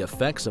counter the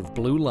effects of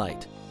blue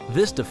light.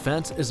 This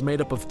defense is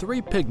made up of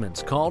 3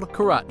 pigments called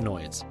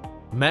carotenoids.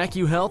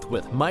 MacuHealth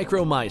with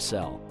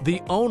Micromicelle,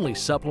 the only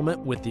supplement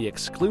with the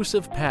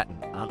exclusive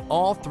patent on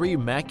all 3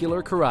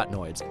 macular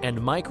carotenoids and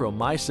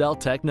Micromicelle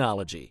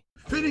technology.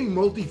 Fitting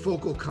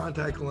multifocal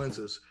contact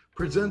lenses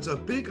presents a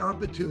big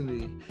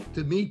opportunity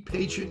to meet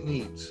patient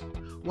needs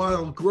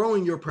while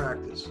growing your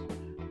practice.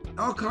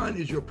 Alcon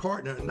is your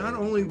partner not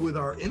only with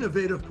our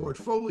innovative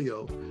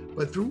portfolio,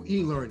 but through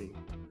e-learning.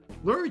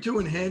 Learn to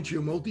enhance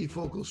your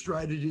multifocal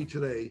strategy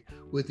today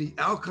with the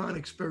Alcon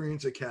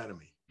Experience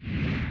Academy.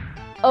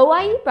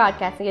 OIE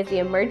Broadcasting is the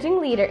emerging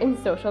leader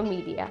in social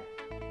media.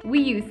 We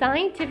use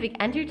scientific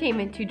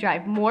entertainment to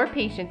drive more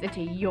patients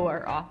into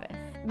your office.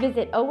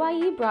 Visit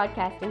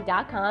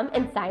oiebroadcasting.com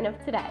and sign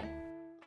up today.